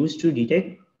be used to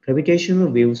detect gravitational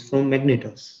waves from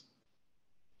magnetars?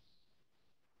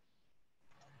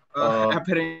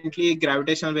 Apparently,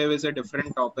 gravitational wave is a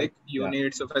different topic. You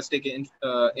need sophisticated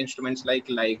instruments like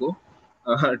LIGO.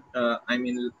 I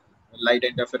mean, light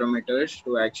interferometers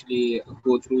to actually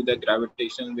go through the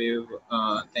gravitational wave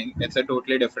thing. It's a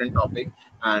totally different topic,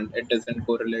 and it doesn't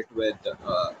correlate with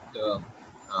the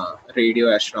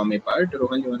radio astronomy part.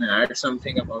 Rohan, you want to add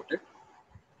something about it?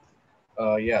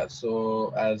 Yeah,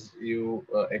 so as you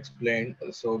explained,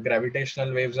 so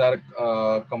gravitational waves are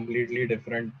completely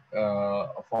different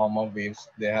form of waves.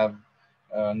 They have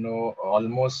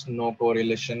almost no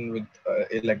correlation with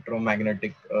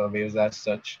electromagnetic waves as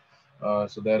such.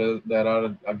 So there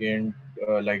are again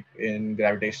like in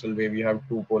gravitational wave you have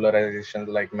two polarizations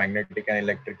like magnetic and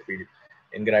electric field.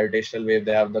 In gravitational wave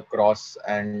they have the cross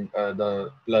and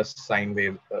the plus sign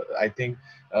wave. I think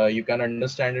you can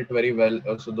understand it very well.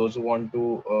 So those who want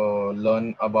to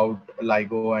learn about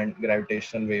LIGO and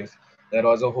gravitational waves, there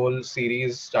was a whole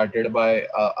series started by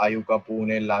Ayuka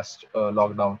Pune last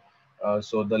lockdown.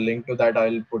 So the link to that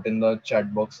I'll put in the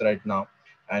chat box right now,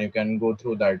 and you can go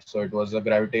through that. So it was a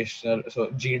gravitational. So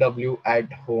GW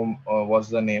at home was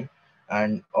the name,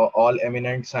 and all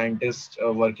eminent scientists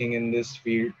working in this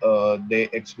field, they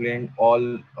explained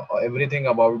everything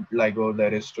about LIGO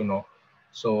there is to know.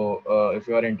 So if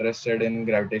you are interested in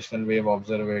gravitational wave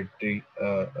observatory,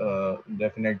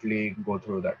 definitely go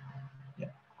through that.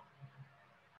 Yeah.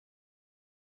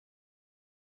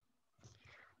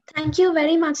 Thank you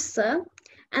very much, sir.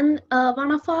 And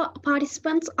one of our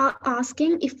participants are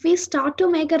asking, if we start to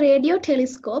make a radio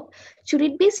telescope, should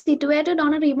it be situated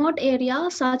on a remote area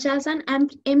such as an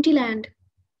empty land?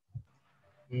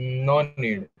 No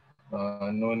need.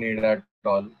 No need at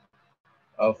all.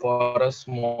 For a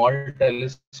small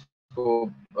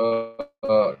telescope,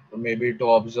 maybe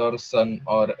to observe sun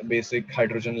or basic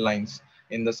hydrogen lines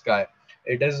in the sky,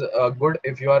 it is good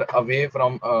if you are away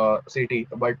from city.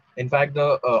 But in fact,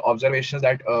 the observations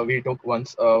that we took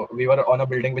once, we were on a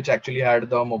building which actually had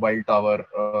the mobile tower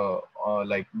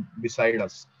like beside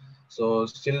us. So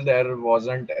still there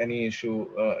wasn't any issue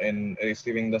in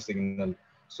receiving the signal.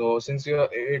 So since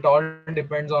it all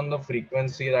depends on the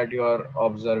frequency that you are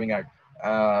observing at.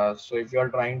 So if you are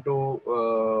trying to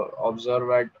observe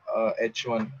at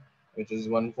H1, which is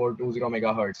 1420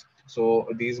 megahertz, so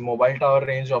these mobile tower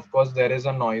range, of course, there is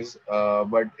a noise,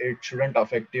 but it shouldn't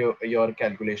affect your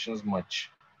calculations much.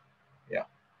 Yeah.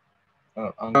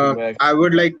 I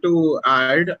would like to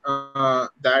add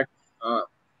that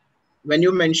when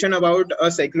you mention about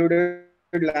a secluded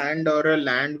land or a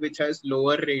land which has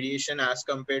lower radiation as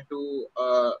compared to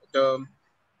the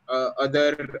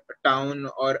other town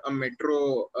or a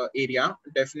metro area,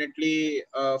 definitely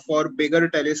for bigger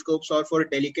telescopes or for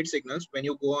delicate signals, when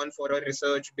you go on for a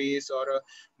research base or a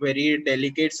very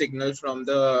delicate signal from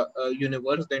the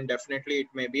universe, then definitely it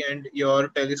may be, and your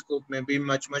telescope may be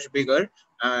much bigger.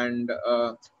 And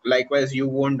likewise, you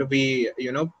won't be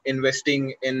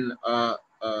investing in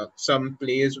some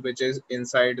place which is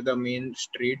inside the main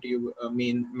street, you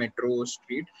main metro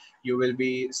street. You will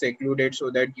be secluded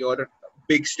so that your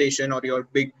big station or your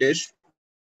big dish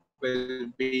will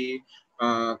be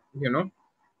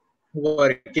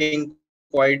working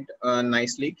quite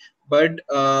nicely. But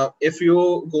if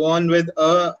you go on with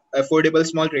a affordable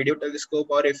small radio telescope,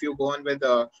 or if you go on with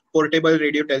portable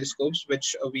radio telescopes,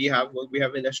 which we have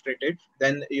illustrated,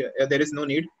 then there is no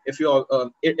need. If you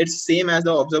it's same as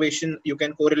the observation, you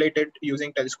can correlate it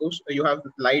using telescopes. You have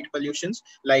light pollutions,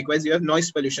 likewise you have noise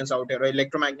pollutions out here, or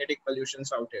electromagnetic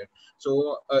pollutions out here.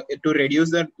 So to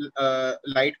reduce the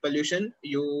light pollution,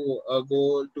 you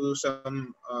go to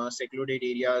some secluded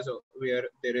areas where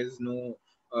there is no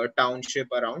township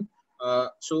around.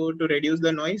 So to reduce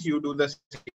the noise, you do the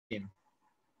same.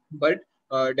 But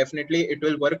definitely it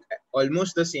will work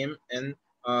almost the same in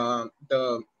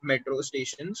the metro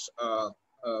stations.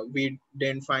 We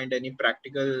didn't find any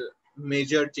practical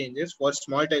major changes for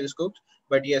small telescopes,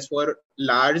 but yes, for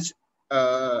large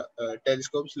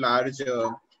telescopes, large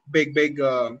big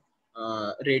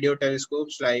radio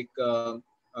telescopes like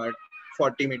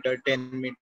 40-meter,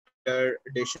 10-meter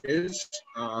dishes,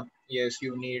 yes,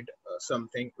 you need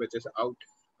something which is out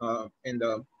in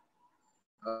the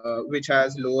which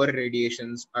has lower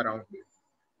radiations around you.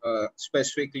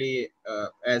 Specifically,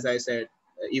 as I said,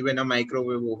 even a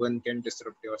microwave oven can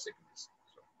disrupt your signals.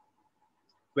 So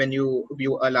when you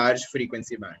view a large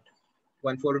frequency band,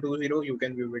 1420, you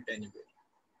can view it anywhere.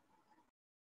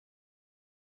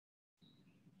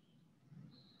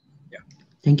 Yeah.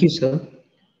 Thank you, sir.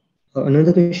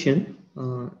 Another question.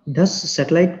 Does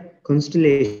satellite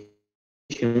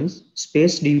constellations,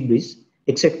 space debris,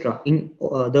 etc., in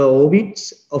the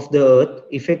orbits of the Earth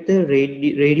affect the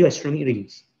radio astronomy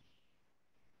readings?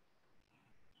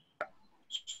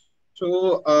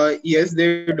 So yes,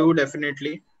 they do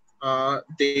definitely.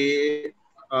 They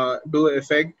do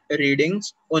affect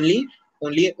readings only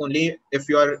if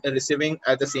you are receiving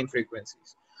at the same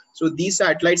frequencies. So these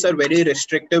satellites are very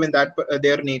restrictive in that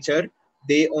their nature.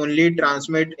 they only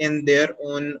transmit in their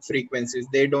own frequencies.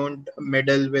 They don't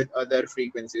meddle with other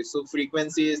frequencies. So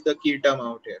frequency is the key term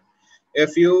out here.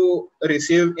 If you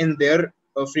receive in their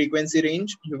frequency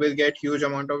range, you will get huge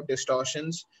amount of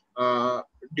distortions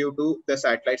due to the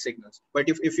satellite signals. But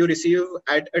if you receive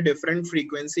at a different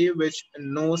frequency which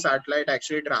no satellite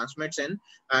actually transmits in,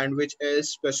 and which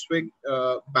is specific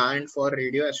band for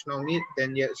radio astronomy,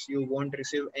 then yes, you won't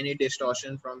receive any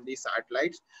distortion from the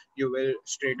satellites. You will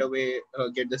straight away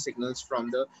get the signals from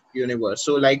the universe.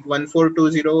 So like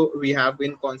 1420, we have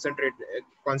been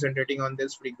concentrating on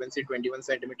this frequency 21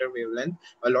 centimeter wavelength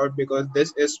a lot, because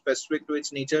this is specific to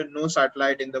its nature. No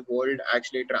satellite in the world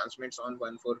actually transmits on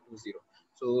 1420.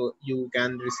 So you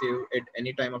can receive it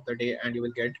any time of the day, and you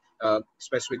will get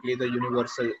specifically the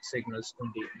universal signals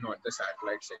only, not the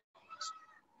satellite signals.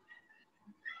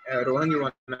 Rohan, you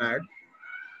want to add?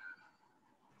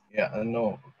 Yeah,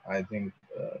 no, I think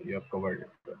you have covered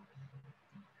it.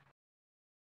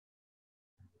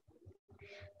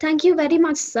 Thank you very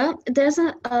much, sir. This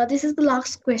is the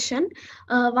last question.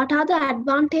 What are the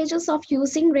advantages of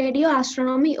using radio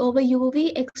astronomy over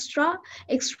UV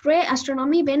X-ray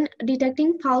astronomy when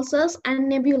detecting pulsars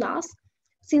and nebulas,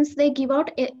 since they give out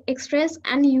X-rays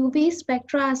and UV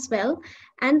spectra as well?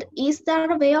 And is there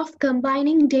a way of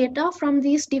combining data from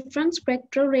these different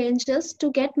spectral ranges to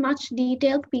get much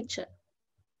detailed picture?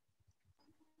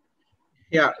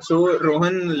 Yeah, so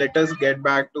Rohan, let us get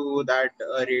back to that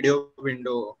radio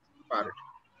window part.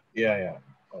 Yeah.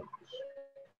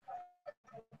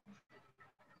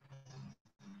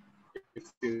 If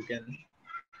you can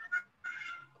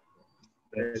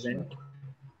present.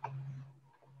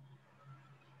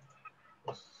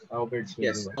 I hope it's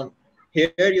Yes. visible.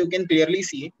 Here you can clearly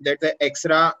see that the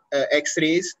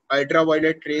X-rays,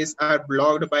 ultraviolet rays are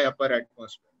blocked by upper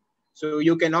atmosphere. So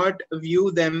you cannot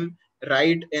view them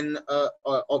right in a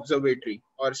observatory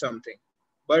or something.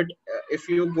 But if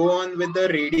you go on with the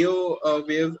radio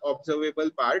wave observable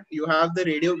part, you have the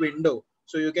radio window.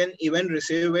 So you can even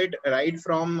receive it right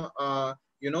from,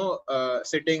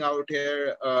 sitting out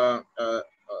here,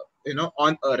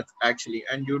 on Earth actually.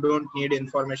 And you don't need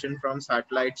information from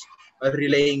satellites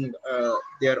relaying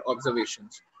their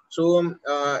observations. So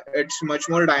it's much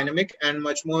more dynamic and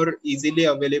much more easily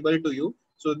available to you.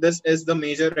 So this is the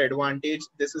major advantage.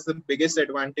 This is the biggest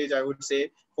advantage, I would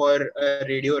say, for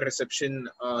radio reception,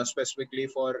 specifically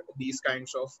for these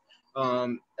kinds of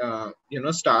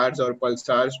stars or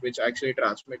pulsars, which actually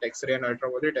transmit X-ray and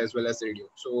ultraviolet as well as radio.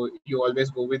 So you always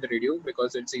go with radio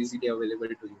because it's easily available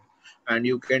to you, and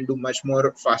you can do much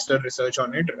more faster research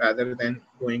on it rather than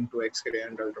going to X-ray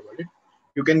and ultraviolet.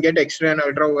 You can get X-ray and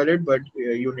ultraviolet, but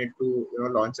you need to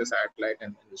launch a satellite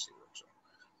and receive it. So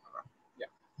yeah,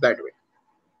 that way.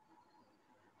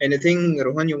 Anything,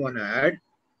 Rohan, you want to add?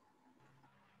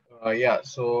 Yeah,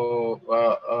 so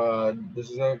this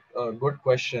is a good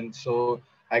question. So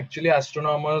actually,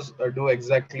 astronomers do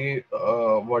exactly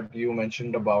what you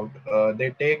mentioned about.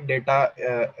 They take data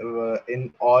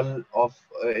in all of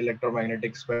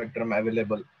electromagnetic spectrum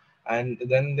available, and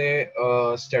then they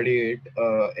study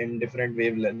it in different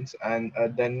wavelengths, and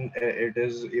then it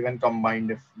is even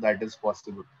combined if that is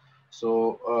possible.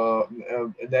 So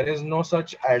there is no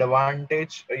such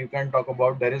advantage you can talk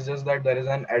about. There is just that there is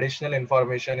an additional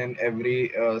information in every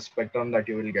spectrum that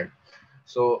you will get.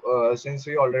 So since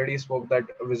we already spoke that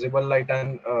visible light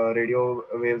and radio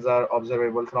waves are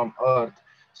observable from Earth,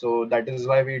 so that is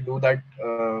why we do that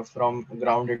from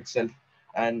ground itself.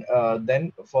 And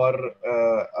then for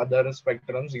other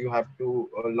spectrums, you have to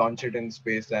launch it in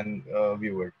space and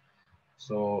view it.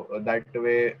 So that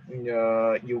way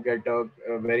you get a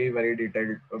very, very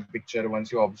detailed picture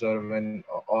once you observe in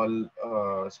all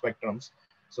spectrums.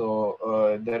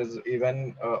 So there is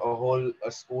even a whole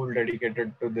school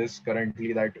dedicated to this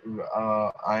currently that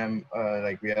I am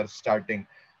like we are starting,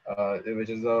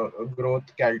 which is a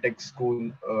Growth Caltech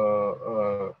school.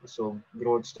 So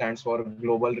Growth stands for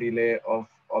Global Relay of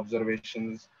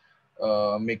Observations,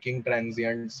 making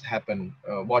transients happen,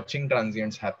 watching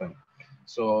transients happen.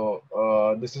 So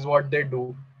this is what they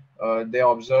do. They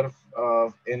observe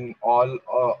in all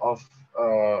of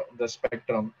the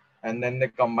spectrum, and then they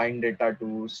combine data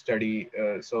to study.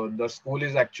 So the school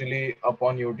is actually up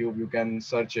on YouTube. You can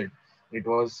search it. It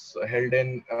was held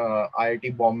in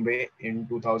IIT Bombay in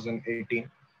 2018,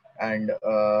 and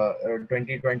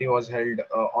 2020 was held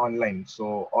online.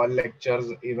 So all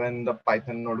lectures, even the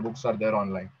Python notebooks are there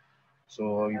online.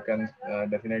 So you can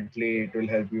definitely, it will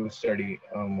help you study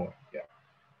more. Yeah.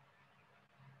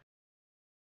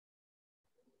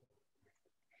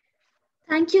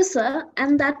 Thank you, sir.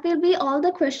 And that will be all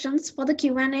the questions for the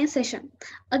Q&A session.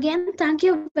 Again, thank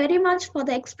you very much for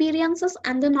the experiences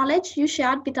and the knowledge you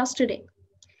shared with us today.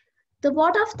 The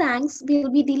vote of thanks will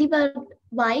be delivered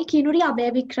by Kinuri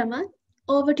Abhayavikrama.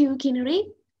 Over to you, Kinuri.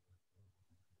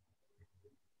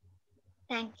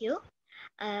 Thank you.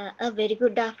 A very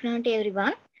good afternoon to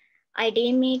everyone. I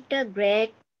deem it a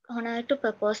great honor to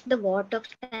propose the vote of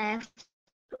thanks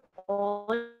to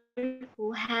all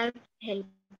who have helped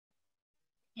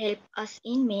us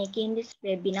in making this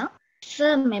webinar. It's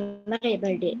a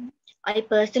memorable day. I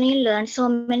personally learned so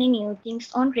many new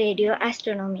things on radio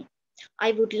astronomy.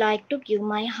 I would like to give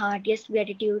my heartiest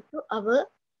gratitude to our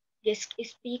guest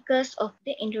speakers of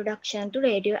the introduction to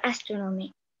radio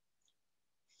astronomy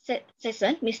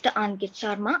session, Mr. Ankit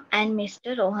Sharma and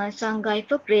Mr. Rohan Sanghai,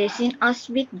 for gracing us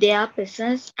with their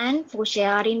presence and for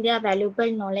sharing their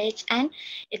valuable knowledge and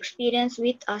experience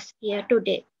with us here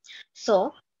today.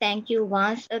 So, thank you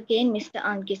once again, Mr.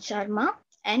 Ankit Sharma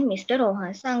and Mr.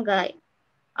 Rohan Sanghai.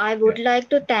 I would like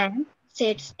to thank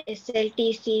Seds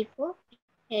SLTC for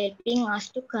helping us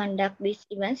to conduct this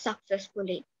event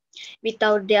successfully.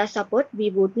 Without their support, we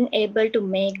wouldn't able to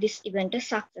make this event a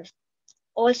success.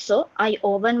 Also, I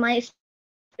owe my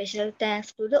special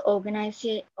thanks to the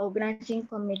organizing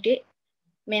committee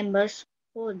members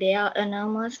for their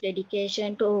enormous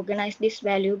dedication to organize this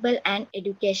valuable and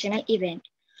educational event.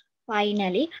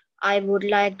 Finally, I would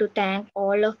like to thank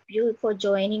all of you for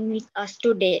joining with us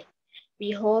today.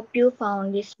 We hope you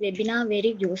found this webinar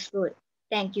very useful.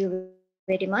 Thank you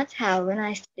very much. Have a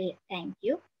nice day. Thank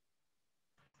you.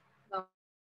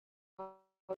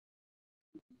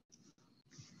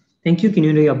 Thank you,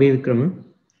 Kinuri Abhayavikrama.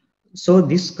 So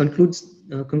this concludes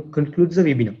the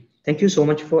webinar. Thank you so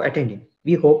much for attending.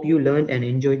 We hope you learned and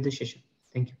enjoyed the session.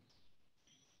 Thank you.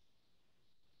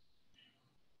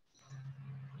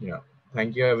 Yeah,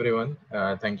 thank you everyone.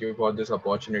 Thank you for this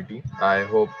opportunity. I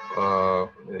hope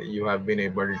you have been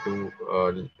able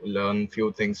to learn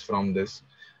few things from this.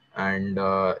 And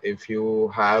if you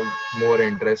have more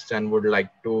interest and would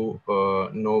like to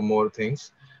know more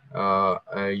things,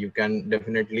 you can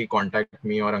definitely contact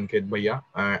me or Ankit Bhaiya,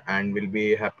 and we'll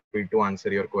be happy to answer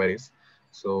your queries.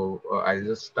 So I'll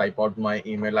just type out my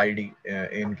email ID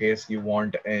in case you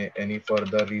want any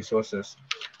further resources.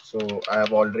 So I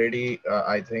have already,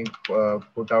 I think,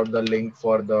 put out the link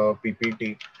for the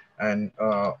PPT, and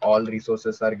all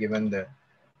resources are given there.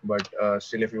 But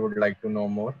still, if you would like to know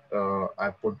more, I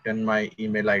put in my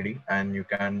email ID, and you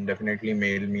can definitely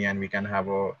mail me and we can have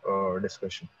a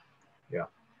discussion. Yeah.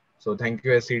 So thank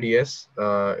you, SCDS.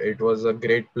 It was a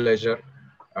great pleasure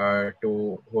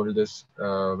to hold this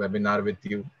webinar with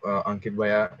you. Ankit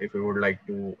Bhaiya, if you would like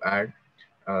to add,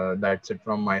 that's it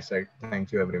from my side.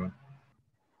 Thank you, everyone.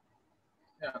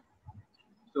 Yeah.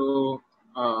 So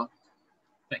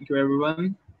thank you,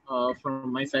 everyone.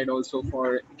 From my side also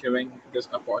for giving this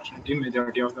opportunity.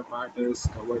 Majority of the part is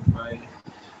covered by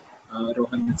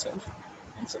Rohan itself.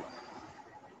 Thanks a lot.